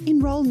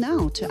 Enroll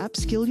now to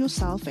upskill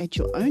yourself at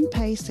your own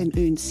pace and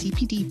earn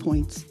CPD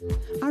points.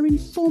 Our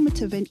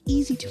informative and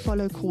easy to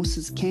follow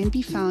courses can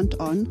be found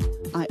on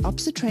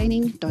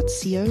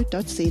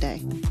iopsatraining.co.za.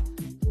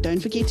 Don't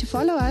forget to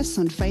follow us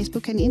on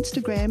Facebook and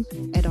Instagram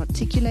at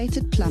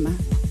Articulated Plumber.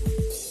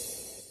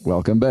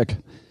 Welcome back.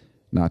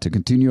 Now, to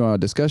continue our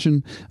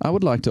discussion, I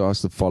would like to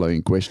ask the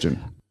following question.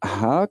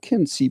 How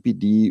can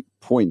CPD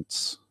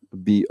points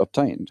be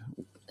obtained?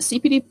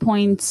 CPD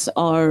points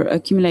are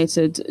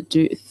accumulated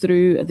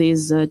through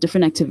these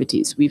different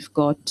activities. We've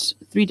got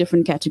 3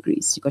 different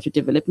categories. You've got your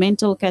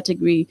developmental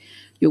category,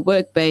 your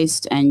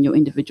work-based, and your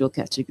individual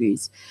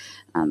categories.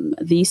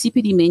 The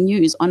CPD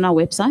menu is on our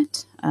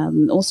website.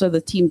 Also, the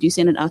team do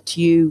send it out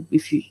to you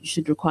if you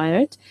should require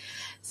it.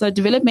 So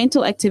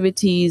developmental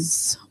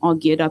activities are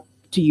geared up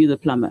to you, the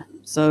plumber.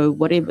 So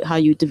how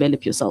you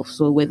develop yourself.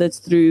 So whether it's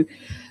through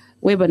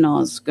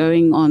webinars,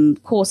 going on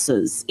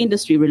courses,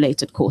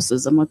 industry-related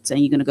courses. I'm not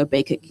saying you're going to go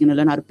bake, you're going to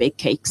learn how to bake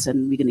cakes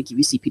and we're going to give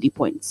you CPD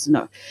points.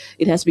 No,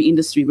 it has to be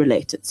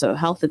industry-related. So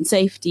health and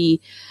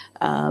safety,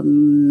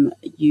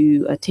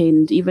 you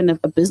attend even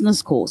a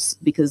business course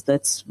because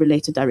that's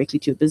related directly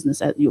to your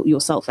business,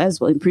 yourself as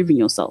well, improving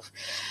yourself.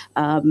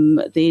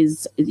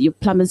 There's your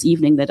plumber's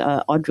evening that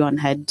Adrian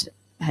had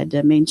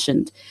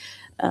mentioned.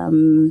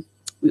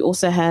 We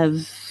also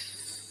have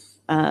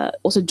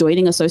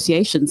joining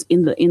associations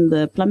in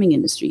the plumbing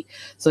industry.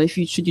 So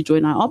should you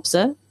join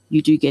IOPSA,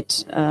 you do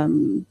get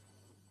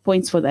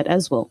points for that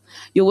as well.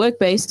 Your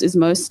work-based is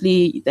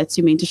mostly, that's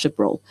your mentorship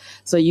role.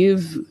 So you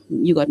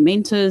got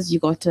mentors, you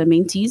got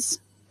mentees,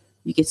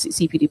 you get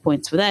CPD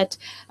points for that.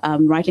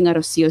 Writing out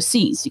of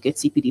COCs, you get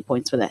CPD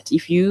points for that.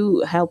 If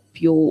you help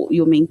your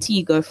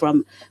mentee go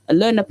from a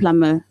learner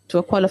plumber to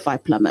a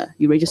qualified plumber,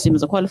 you register him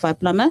as a qualified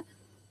plumber,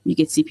 you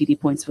get CPD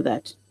points for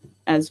that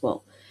as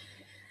well.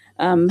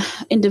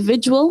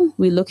 Individual,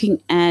 we're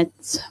looking at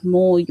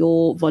more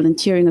your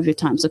volunteering of your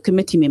time. So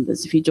committee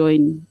members, if you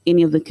join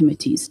any of the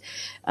committees,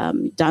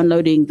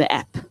 downloading the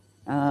app,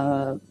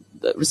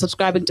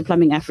 subscribing to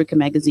Plumbing Africa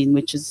magazine,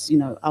 which is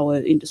our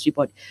industry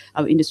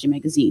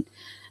magazine,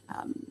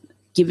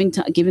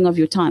 giving of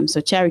your time.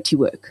 So charity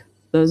work.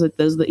 Those are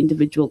the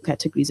individual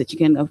categories that you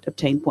can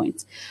obtain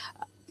points.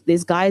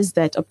 There's guys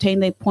that obtain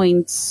their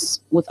points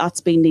without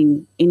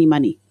spending any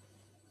money.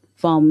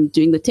 From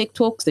doing the tech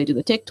talks, they do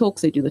the tech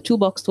talks, they do the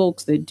toolbox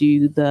talks, they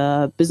do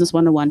the business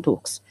 101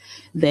 talks.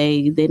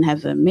 They then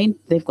have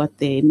they've got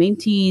their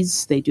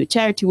mentees, they do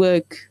charity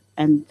work,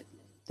 and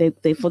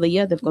they for the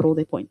year they've got all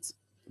their points.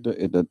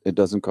 It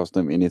doesn't cost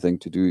them anything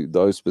to do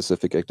those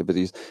specific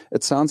activities.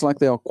 It sounds like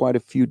there are quite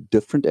a few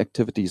different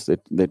activities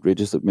that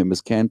registered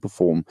members can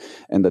perform,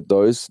 and that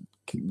those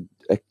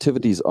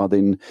activities are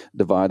then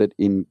divided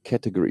in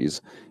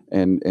categories.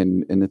 And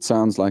it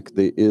sounds like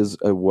there is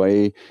a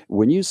way,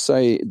 when you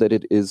say that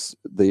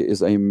there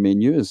is a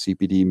menu, a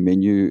CPD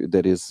menu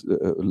that is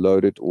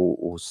loaded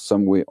or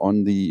somewhere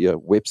on the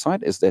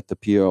website, is that the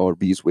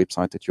PRB's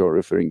website that you're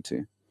referring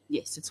to?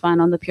 Yes, it's fine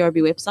on the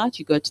PRB website.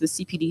 You go to the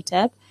CPD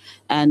tab,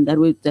 and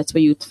that's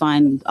where you'd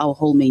find our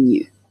whole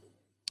menu.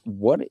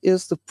 What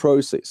is the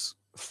process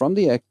from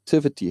the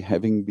activity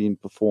having been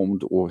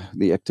performed or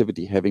the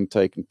activity having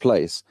taken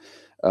place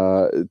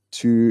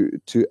to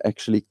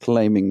actually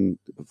claiming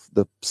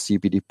the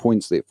CPD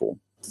points therefore?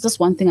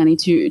 Just one thing I need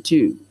to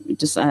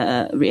just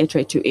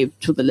reiterate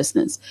to the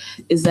listeners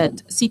is that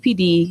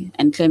CPD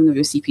and claiming of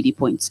your CPD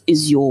points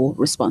is your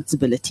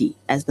responsibility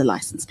as the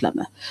licensed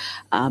plumber.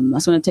 I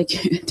just want to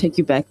take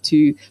you back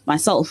to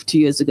myself 2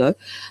 years ago.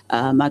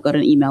 I got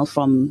an email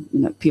from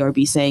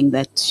PRB saying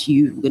that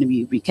you're going to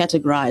be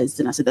recategorized,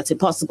 and I said that's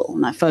impossible.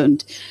 And I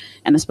phoned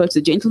and I spoke to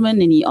the gentleman,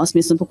 and he asked me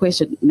a simple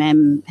question: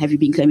 "Ma'am, have you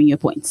been claiming your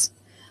points?"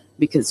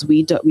 Because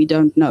we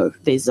don't know.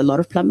 There's a lot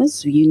of plumbers,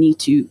 so you need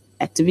to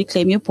actively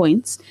claim your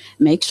points.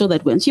 Make sure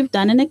that once you've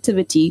done an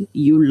activity,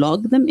 you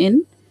log them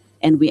in,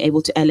 and we're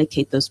able to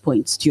allocate those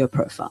points to your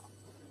profile.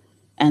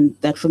 And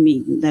that, for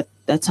me,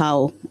 that's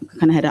how I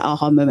kind of had an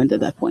aha moment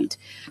at that point.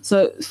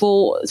 So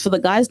for the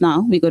guys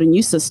now, we got a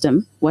new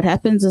system. What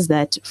happens is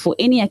that for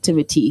any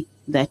activity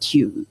that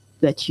you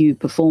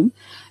perform,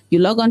 you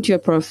log onto your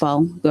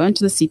profile, go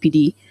into the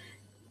CPD,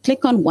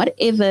 click on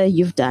whatever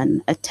you've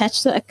done,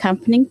 attach the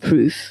accompanying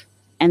proof,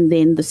 and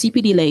then the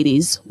CPD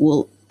ladies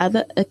will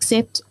either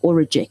accept or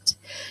reject.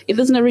 If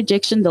there's no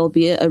rejection, there'll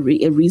be a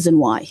reason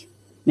why.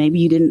 Maybe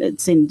you didn't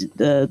send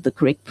the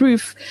correct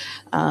proof.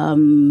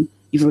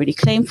 you've already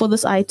claimed for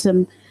this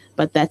item,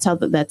 but that's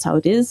how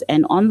it is.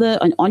 And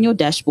on your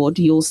dashboard,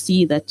 you'll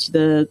see that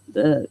the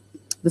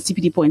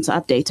CPD points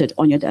are updated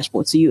on your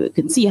dashboard, so you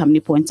can see how many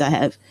points I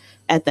have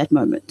at that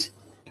moment.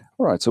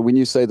 All right. So when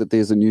you say that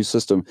there's a new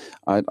system,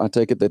 I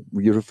take it that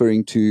you're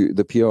referring to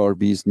the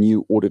PRB's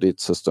new audited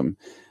system.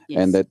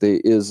 Yes. And that there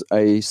is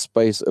a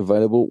space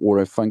available or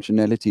a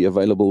functionality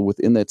available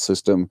within that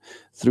system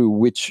through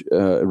which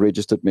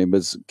registered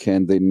members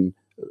can then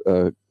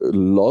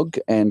log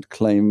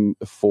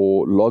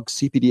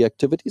CPD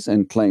activities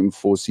and claim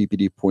for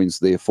CPD points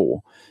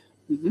therefore.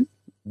 Mm-hmm.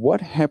 What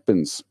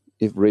happens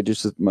if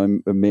registered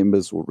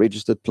members or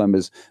registered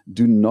plumbers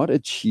do not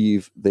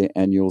achieve their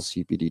annual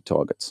CPD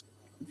targets?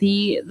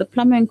 The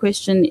plumber in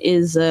question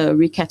is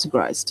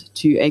recategorized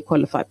to a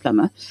qualified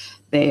plumber.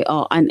 They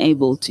are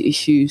unable to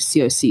issue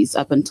COCs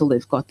up until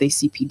they've got their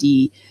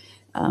CPD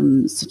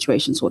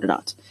situation sorted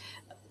out.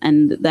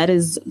 And that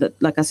is,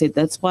 like I said,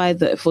 that's why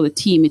for the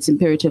team, it's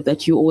imperative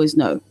that you always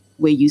know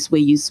where you're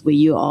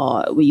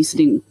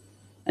sitting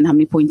and how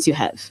many points you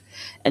have,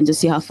 and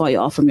just see how far you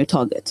are from your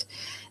target.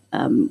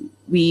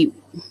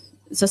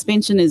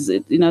 Suspension is,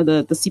 the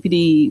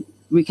CPD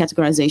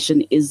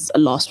recategorization is a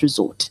last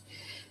resort.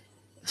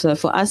 So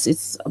for us,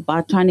 it's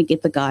about trying to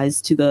get the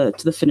guys to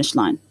the finish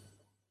line.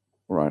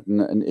 Right,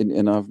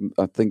 and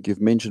I think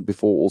you've mentioned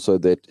before also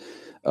that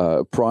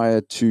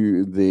prior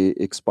to the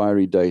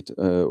expiry date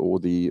or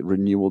the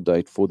renewal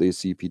date for their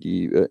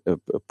CPD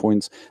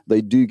points,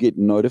 they do get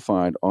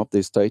notified of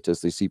their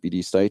status, their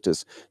CPD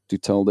status, to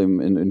tell them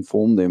and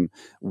inform them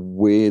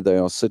where they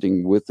are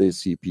sitting with their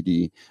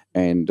CPD,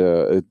 and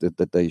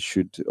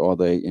that are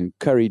they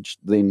encouraged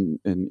then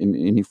in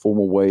any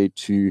formal way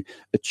to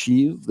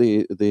achieve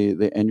their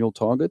annual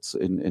targets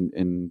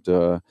and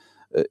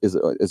is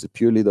it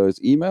purely those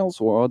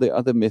emails, or are there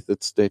other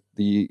methods that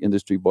the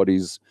industry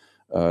bodies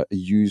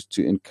use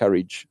to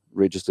encourage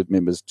registered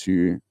members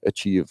to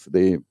achieve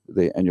their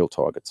annual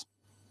targets?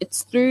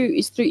 It's through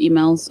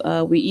emails.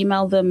 We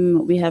email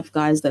them. We have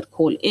guys that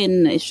call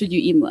in.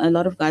 A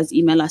lot of guys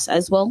email us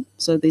as well.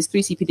 So there's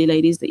 3 CPD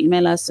ladies that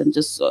email us and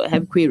just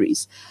have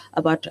queries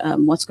about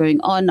what's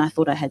going on. I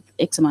thought I had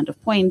X amount of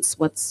points.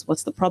 What's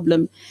the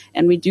problem?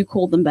 And we do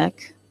call them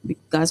back.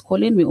 Guys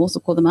call in. We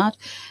also call them out,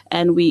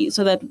 and we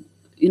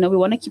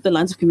want to keep the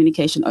lines of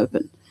communication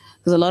open,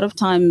 because a lot of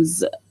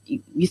times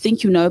you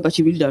think you know, but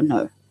you really don't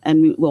know.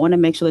 And we want to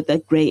make sure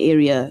that gray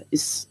area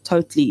is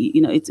totally,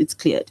 it's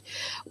cleared.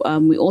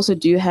 We also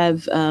do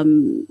have,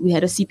 we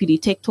had a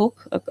CPD tech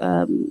talk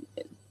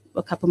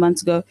a couple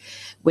months ago,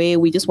 where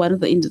we just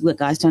wanted the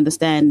guys to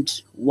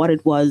understand what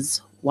it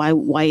was, why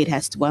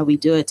we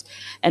do it,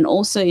 and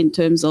also in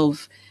terms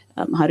of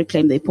how to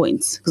claim their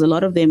points, because a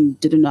lot of them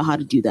didn't know how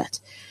to do that.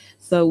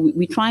 So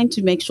we're trying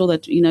to make sure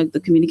that,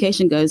 the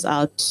communication goes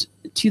out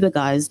to the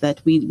guys,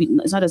 that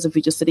it's not as if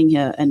we're just sitting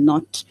here and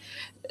not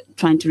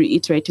trying to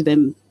reiterate to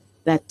them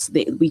that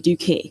we do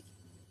care.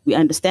 We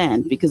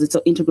understand, because it's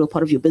an integral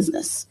part of your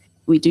business.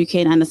 We do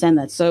care and understand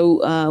that.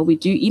 So we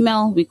do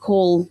email, we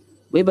call,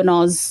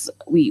 webinars,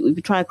 we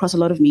try across a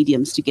lot of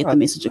mediums to get the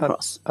message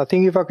across. I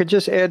think if I could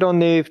just add on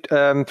there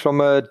from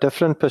a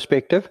different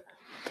perspective.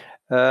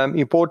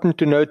 Important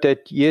to note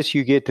that, yes,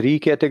 you get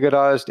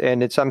recategorized,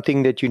 and it's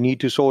something that you need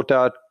to sort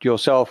out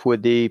yourself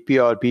with the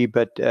PRB,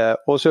 but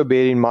also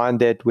bear in mind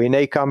that when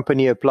a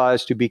company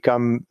applies to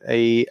become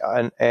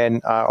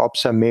an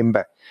OPSA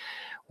member,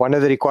 one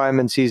of the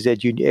requirements is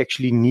that you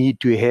actually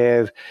need to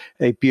have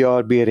a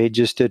PRB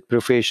registered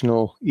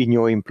professional in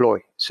your employ.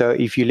 So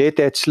if you let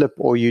that slip,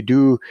 or you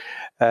do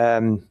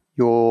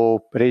your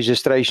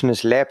registration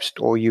has lapsed,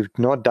 or you've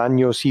not done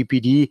your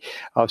CPD.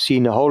 I've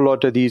seen a whole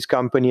lot of these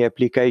company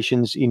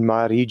applications in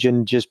my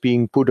region just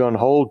being put on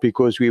hold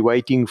because we're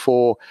waiting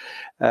for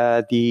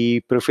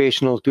the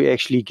professional to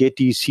actually get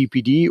his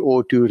CPD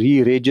or to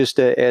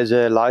re-register as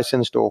a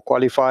licensed or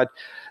qualified.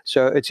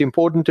 So it's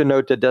important to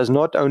note that does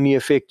not only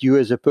affect you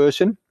as a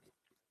person,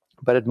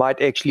 but it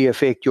might actually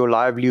affect your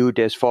livelihood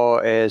as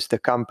far as the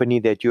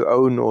company that you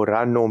own or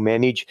run or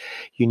manage.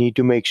 You need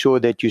to make sure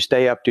that you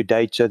stay up to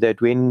date so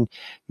that when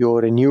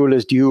your renewal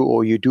is due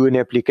or you do an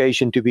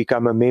application to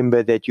become a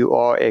member, that you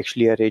are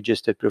actually a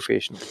registered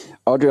professional.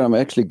 Audrey, I'm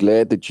actually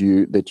glad that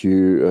you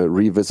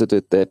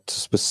revisited that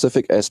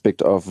specific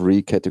aspect of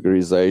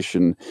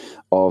recategorization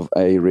of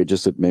a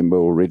registered member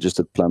or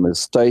registered plumber's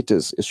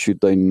status should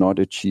they not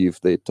achieve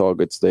their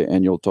targets, their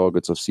annual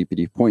targets of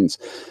CPD points.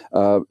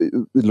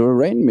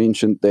 Lorraine mentioned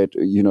that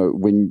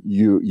when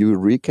you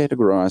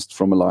recategorized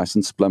from a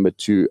licensed plumber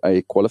to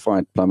a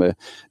qualified plumber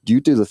due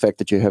to the fact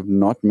that you have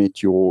not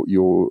met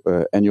your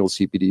annual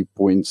CPD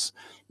points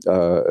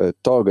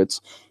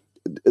targets,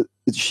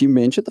 she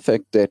mentioned the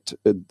fact that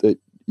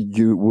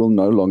you will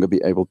no longer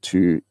be able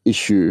to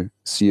issue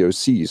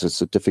COCs, a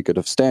certificate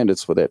of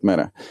standards for that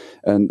matter.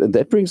 And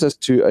that brings us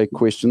to a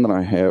question that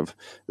I have,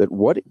 that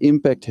what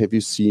impact have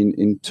you seen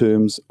in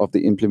terms of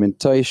the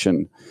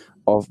implementation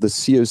of the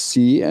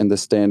COC and the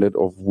standard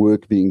of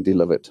work being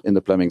delivered in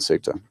the plumbing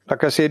sector?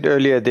 Like I said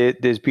earlier,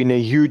 there's been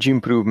a huge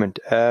improvement.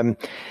 I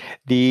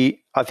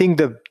think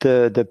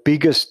the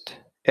biggest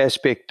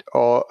aspect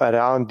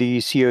around the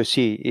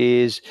COC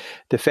is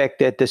the fact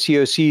that the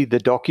COC, the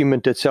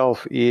document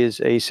itself,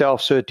 is a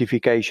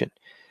self-certification.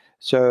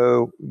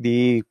 So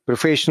the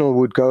professional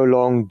would go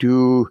along,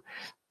 do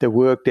the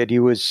work that he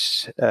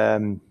was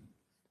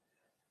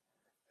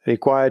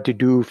required to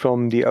do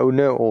from the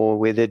owner, or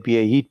whether it be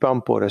a heat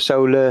pump or a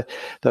solar.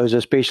 Those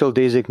are special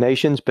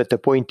designations, but the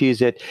point is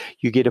that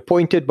you get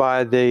appointed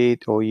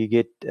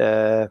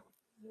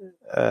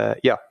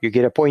you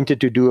get appointed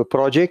to do a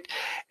project,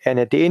 and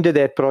at the end of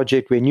that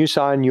project, when you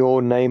sign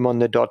your name on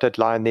the dotted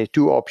line, there are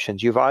two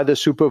options. You've either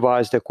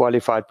supervised a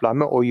qualified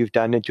plumber or you've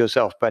done it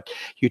yourself, but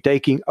you're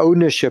taking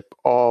ownership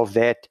of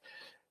that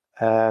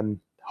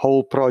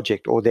whole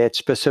project or that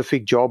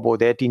specific job or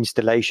that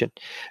installation.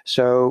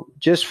 So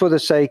just for the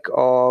sake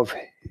of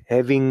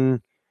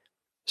having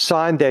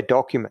signed that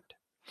document,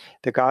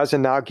 the guys are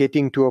now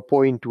getting to a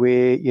point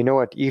where, you know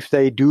what, if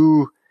they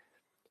do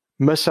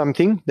miss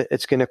something,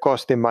 it's going to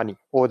cost them money,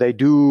 or they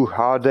do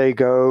how they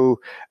go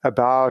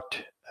about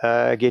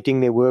getting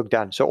their work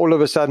done. So all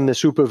of a sudden, the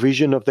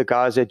supervision of the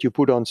guys that you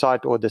put on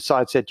site, or the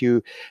sites that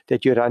you're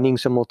running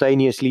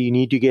simultaneously, you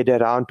need to get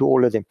around to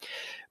all of them.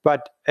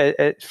 But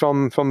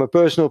from a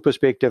personal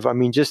perspective, I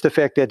mean, just the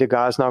fact that the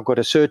guy's now got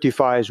to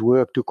certify his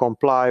work to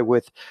comply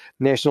with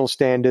national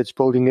standards,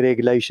 building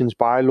regulations,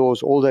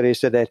 bylaws, all the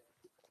rest of that.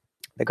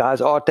 The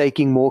guys are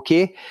taking more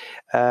care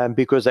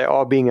because they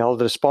are being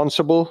held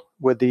responsible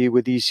with these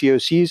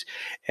COCs.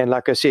 And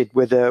like I said,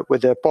 with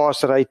the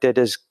pass rate that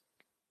has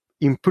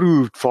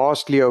improved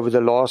vastly over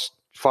the last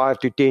 5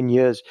 to 10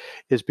 years,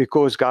 is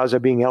because guys are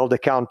being held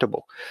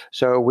accountable.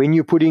 So when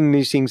you're putting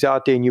these things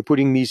out there and you're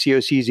putting these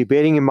COCs, you're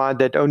bearing in mind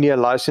that only a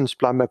licensed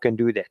plumber can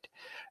do that.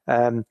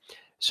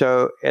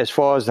 So as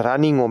far as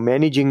running or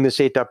managing the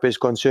setup is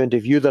concerned,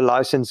 if you're the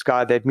licensed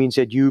guy, that means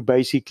that you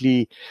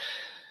basically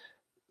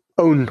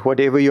own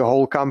whatever your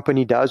whole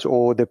company does,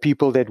 or the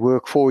people that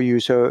work for you.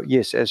 So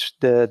yes, as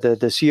the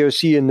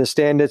COC and the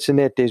standards in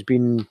that, there's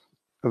been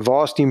a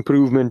vast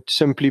improvement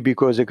simply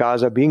because the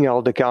guys are being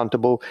held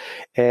accountable.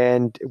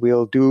 And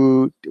we'll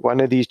do one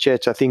of these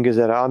chats, I think, is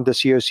around the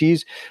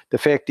COCs. The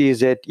fact is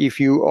that if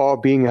you are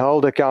being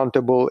held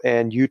accountable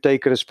and you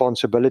take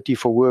responsibility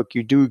for work,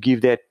 you do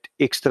give that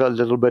extra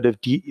little bit of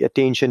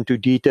attention to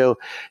detail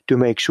to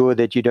make sure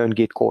that you don't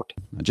get caught.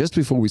 Just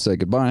before we say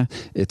goodbye,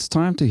 it's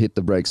time to hit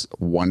the brakes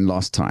one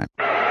last time.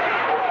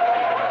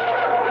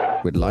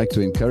 We'd like to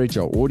encourage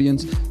our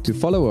audience to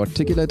follow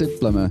Articulated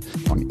Plumber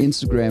on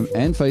Instagram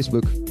and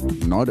Facebook,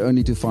 not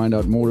only to find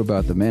out more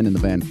about the Man in the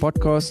Van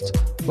podcast,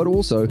 but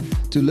also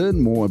to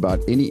learn more about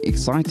any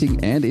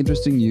exciting and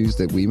interesting news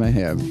that we may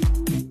have.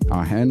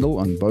 Our handle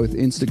on both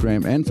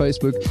Instagram and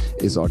Facebook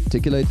is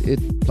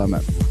Articulated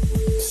Plumber.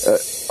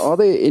 Are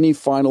there any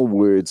final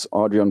words,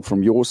 Adrian,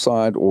 from your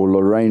side, or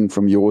Lorraine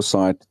from your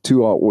side,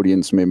 to our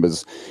audience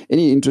members?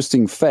 Any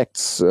interesting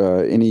facts,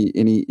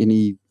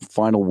 any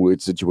final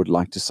words that you would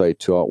like to say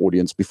to our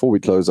audience before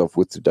we close off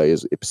with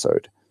today's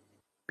episode?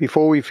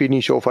 Before we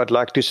finish off, I'd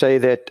like to say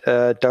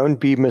that don't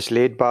be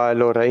misled by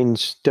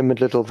Lorraine's timid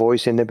little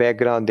voice in the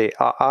background there.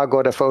 I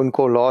got a phone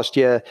call last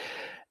year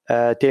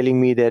telling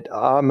me that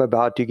I'm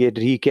about to get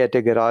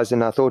recategorized,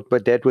 and I thought,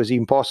 but that was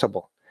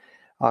impossible.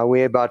 I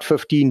wear about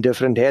 15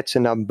 different hats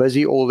and I'm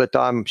busy all the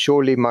time.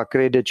 Surely my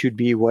credit should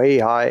be way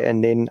high.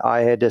 And then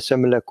I had a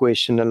similar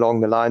question along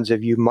the lines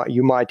of, you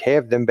might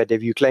have them, but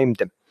have you claimed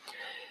them?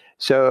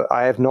 So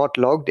I have not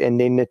logged,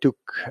 and then it took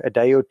a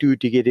day or two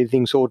to get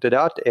everything sorted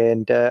out.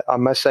 And I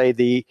must say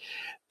the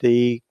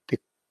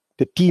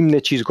team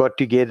that she's got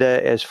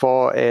together as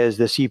far as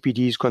the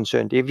CPD is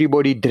concerned,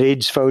 everybody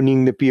dreads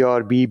phoning the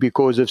PRB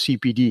because of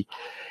CPD.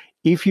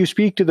 If you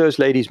speak to those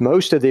ladies,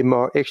 most of them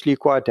are actually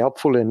quite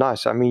helpful and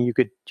nice. I mean, you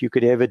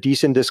could have a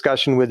decent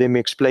discussion with them,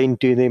 explain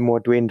to them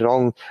what went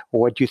wrong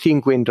or what you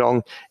think went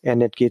wrong,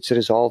 and it gets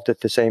resolved at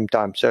the same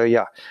time. So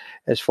yeah,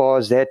 as far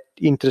as that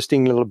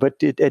interesting little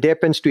bit, it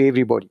happens to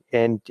everybody.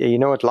 And you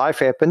know what, life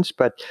happens,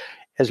 but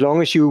as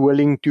long as you're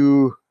willing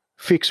to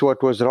fix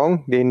what was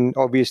wrong, then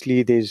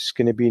obviously there's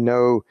going to be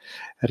no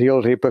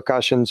real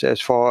repercussions as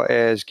far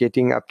as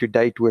getting up to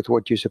date with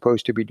what you're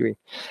supposed to be doing.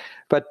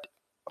 But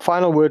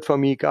final word for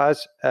me,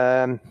 guys.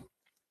 You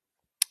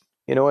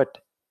know what?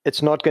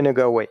 It's not going to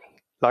go away.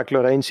 Like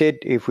Lorraine said,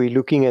 if we're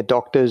looking at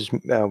doctors,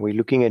 we're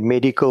looking at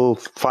medical,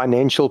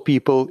 financial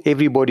people,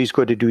 everybody's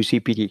got to do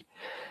CPD.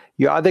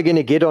 You're either going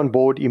to get on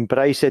board,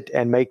 embrace it,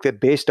 and make the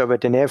best of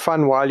it and have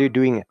fun while you're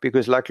doing it.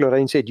 Because like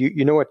Lorraine said,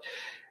 you know what?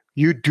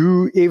 You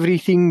do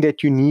everything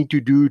that you need to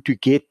do to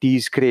get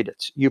these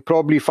credits. You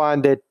probably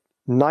find that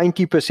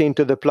 90%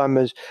 of the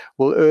plumbers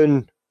will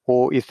earn,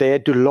 or if they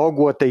had to log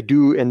what they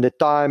do and the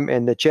time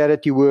and the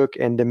charity work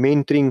and the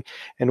mentoring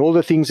and all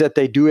the things that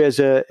they do as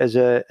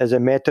a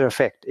matter of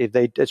fact,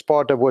 it's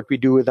part of what we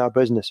do with our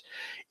business.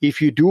 If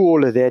you do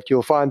all of that,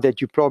 you'll find that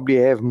you probably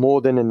have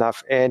more than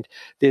enough. And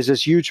there's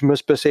this huge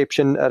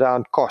misperception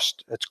around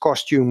cost. It's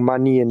cost you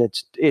money and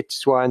it's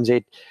X, Y, and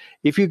Z.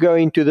 if you go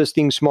into this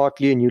thing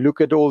smartly and you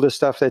look at all the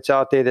stuff that's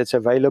out there that's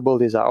available,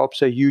 there's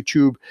OPSA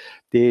YouTube,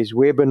 there's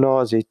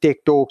webinars, there's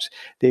tech talks,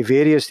 there are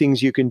various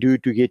things you can do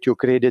to get your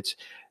credits.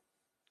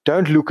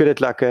 Don't look at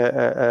it like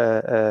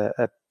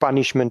a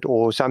punishment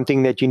or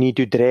something that you need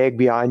to drag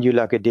behind you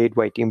like a dead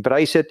weight.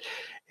 Embrace it,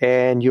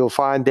 and you'll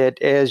find that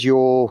as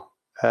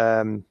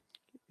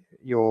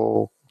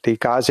the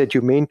guys that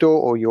you mentor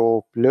or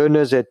your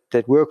learners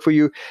that work for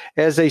you,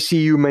 as they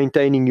see you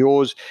maintaining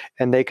yours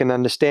and they can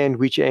understand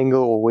which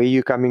angle or where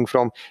you're coming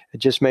from, it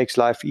just makes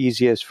life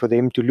easier for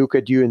them to look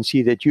at you and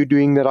see that you're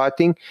doing the right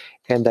thing,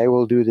 and they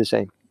will do the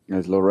same.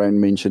 As Lorraine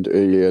mentioned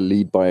earlier,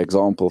 lead by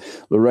example.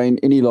 Lorraine,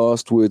 any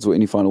last words or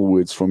any final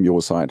words from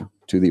your side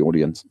to the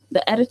audience?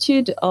 The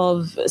attitude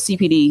of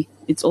CPD,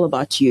 it's all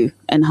about you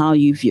and how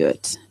you view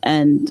it.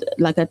 And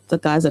like the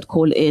guys that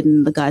call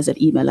in, the guys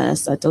that email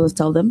us, I always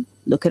tell them,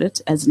 look at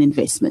it as an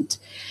investment.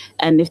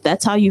 And if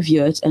that's how you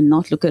view it and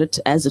not look at it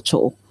as a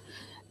chore,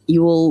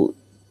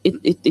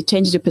 it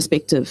changes your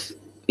perspective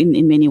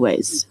in many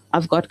ways.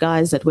 I've got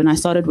guys that when I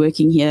started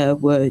working here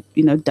were,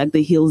 dug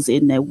their heels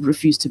in, they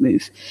refused to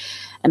move.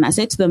 And I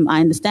said to them, I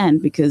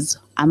understand, because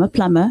I'm a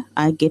plumber.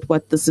 I get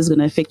what this is going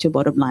to affect your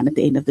bottom line at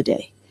the end of the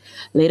day.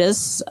 Let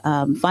us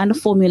find a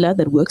formula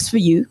that works for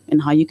you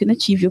and how you can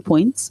achieve your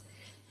points.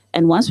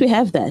 And once we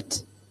have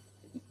that,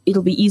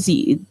 it'll be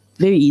easy,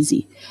 very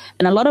easy.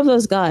 And a lot of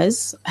those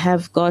guys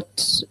have got,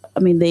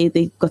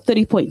 they got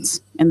 30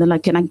 points. And they're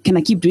like, can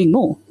I keep doing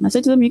more? And I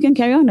said to them, you can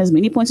carry on as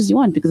many points as you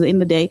want, because at the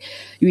end of the day,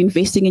 you're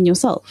investing in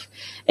yourself.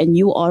 And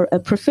you are a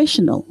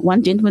professional.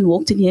 One gentleman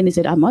walked in here and he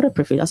said, I'm not a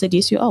professional. I said,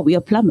 yes, you are. We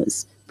are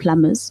plumbers.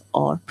 Plumbers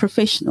are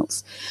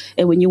professionals.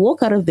 And when you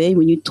walk out of there,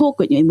 when you talk,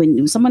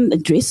 when someone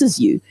addresses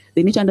you,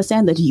 they need to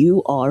understand that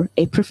you are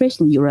a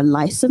professional. You're a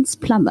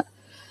licensed plumber.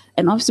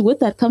 And obviously with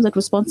that comes that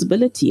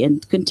responsibility,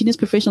 and continuous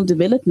professional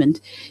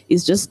development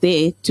is just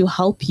there to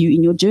help you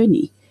in your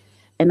journey.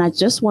 And I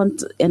just want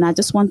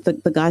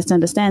the guys to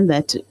understand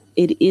that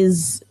it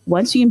is,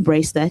 once you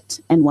embrace that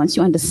and once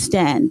you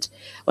understand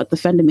what the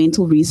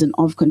fundamental reason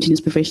of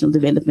continuous professional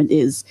development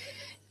is,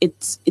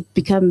 it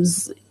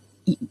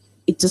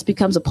just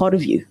becomes a part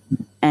of you,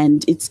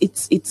 and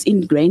it's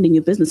ingrained in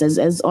your business.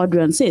 As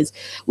Adrian says,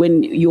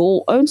 when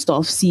your own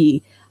staff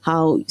see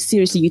how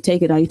seriously you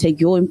take it, how you take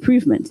your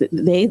improvement,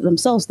 they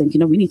themselves think,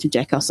 we need to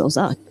jack ourselves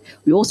up.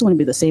 We also want to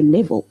be the same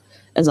level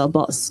as our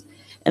boss.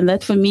 And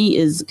that for me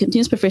is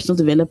continuous professional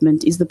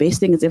development is the best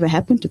thing that's ever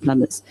happened to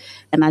plumbers.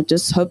 And I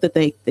just hope that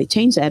they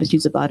change their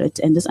attitudes about it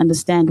and just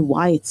understand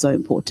why it's so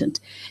important,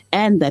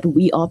 and that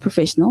we are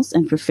professionals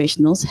and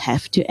professionals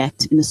have to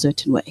act in a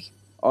certain way.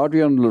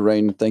 Adrian,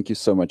 Lorraine, thank you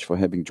so much for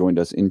having joined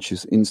us in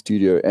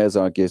studio as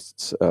our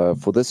guests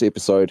for this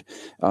episode.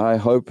 I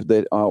hope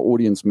that our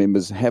audience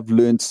members have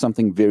learned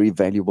something very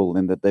valuable,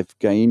 and that they've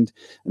gained,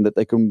 and that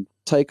they can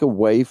take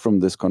away from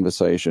this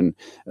conversation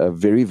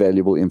very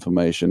valuable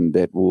information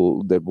that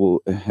will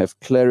have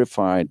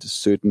clarified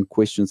certain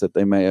questions that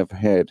they may have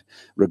had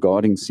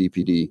regarding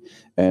CPD.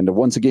 And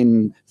once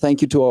again,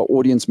 thank you to our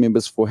audience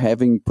members for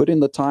having put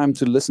in the time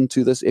to listen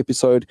to this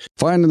episode.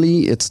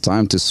 Finally, it's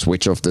time to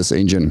switch off this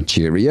engine.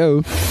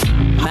 Cheerio.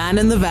 Man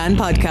in the Van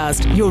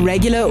podcast, your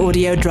regular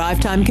audio drive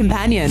time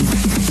companion.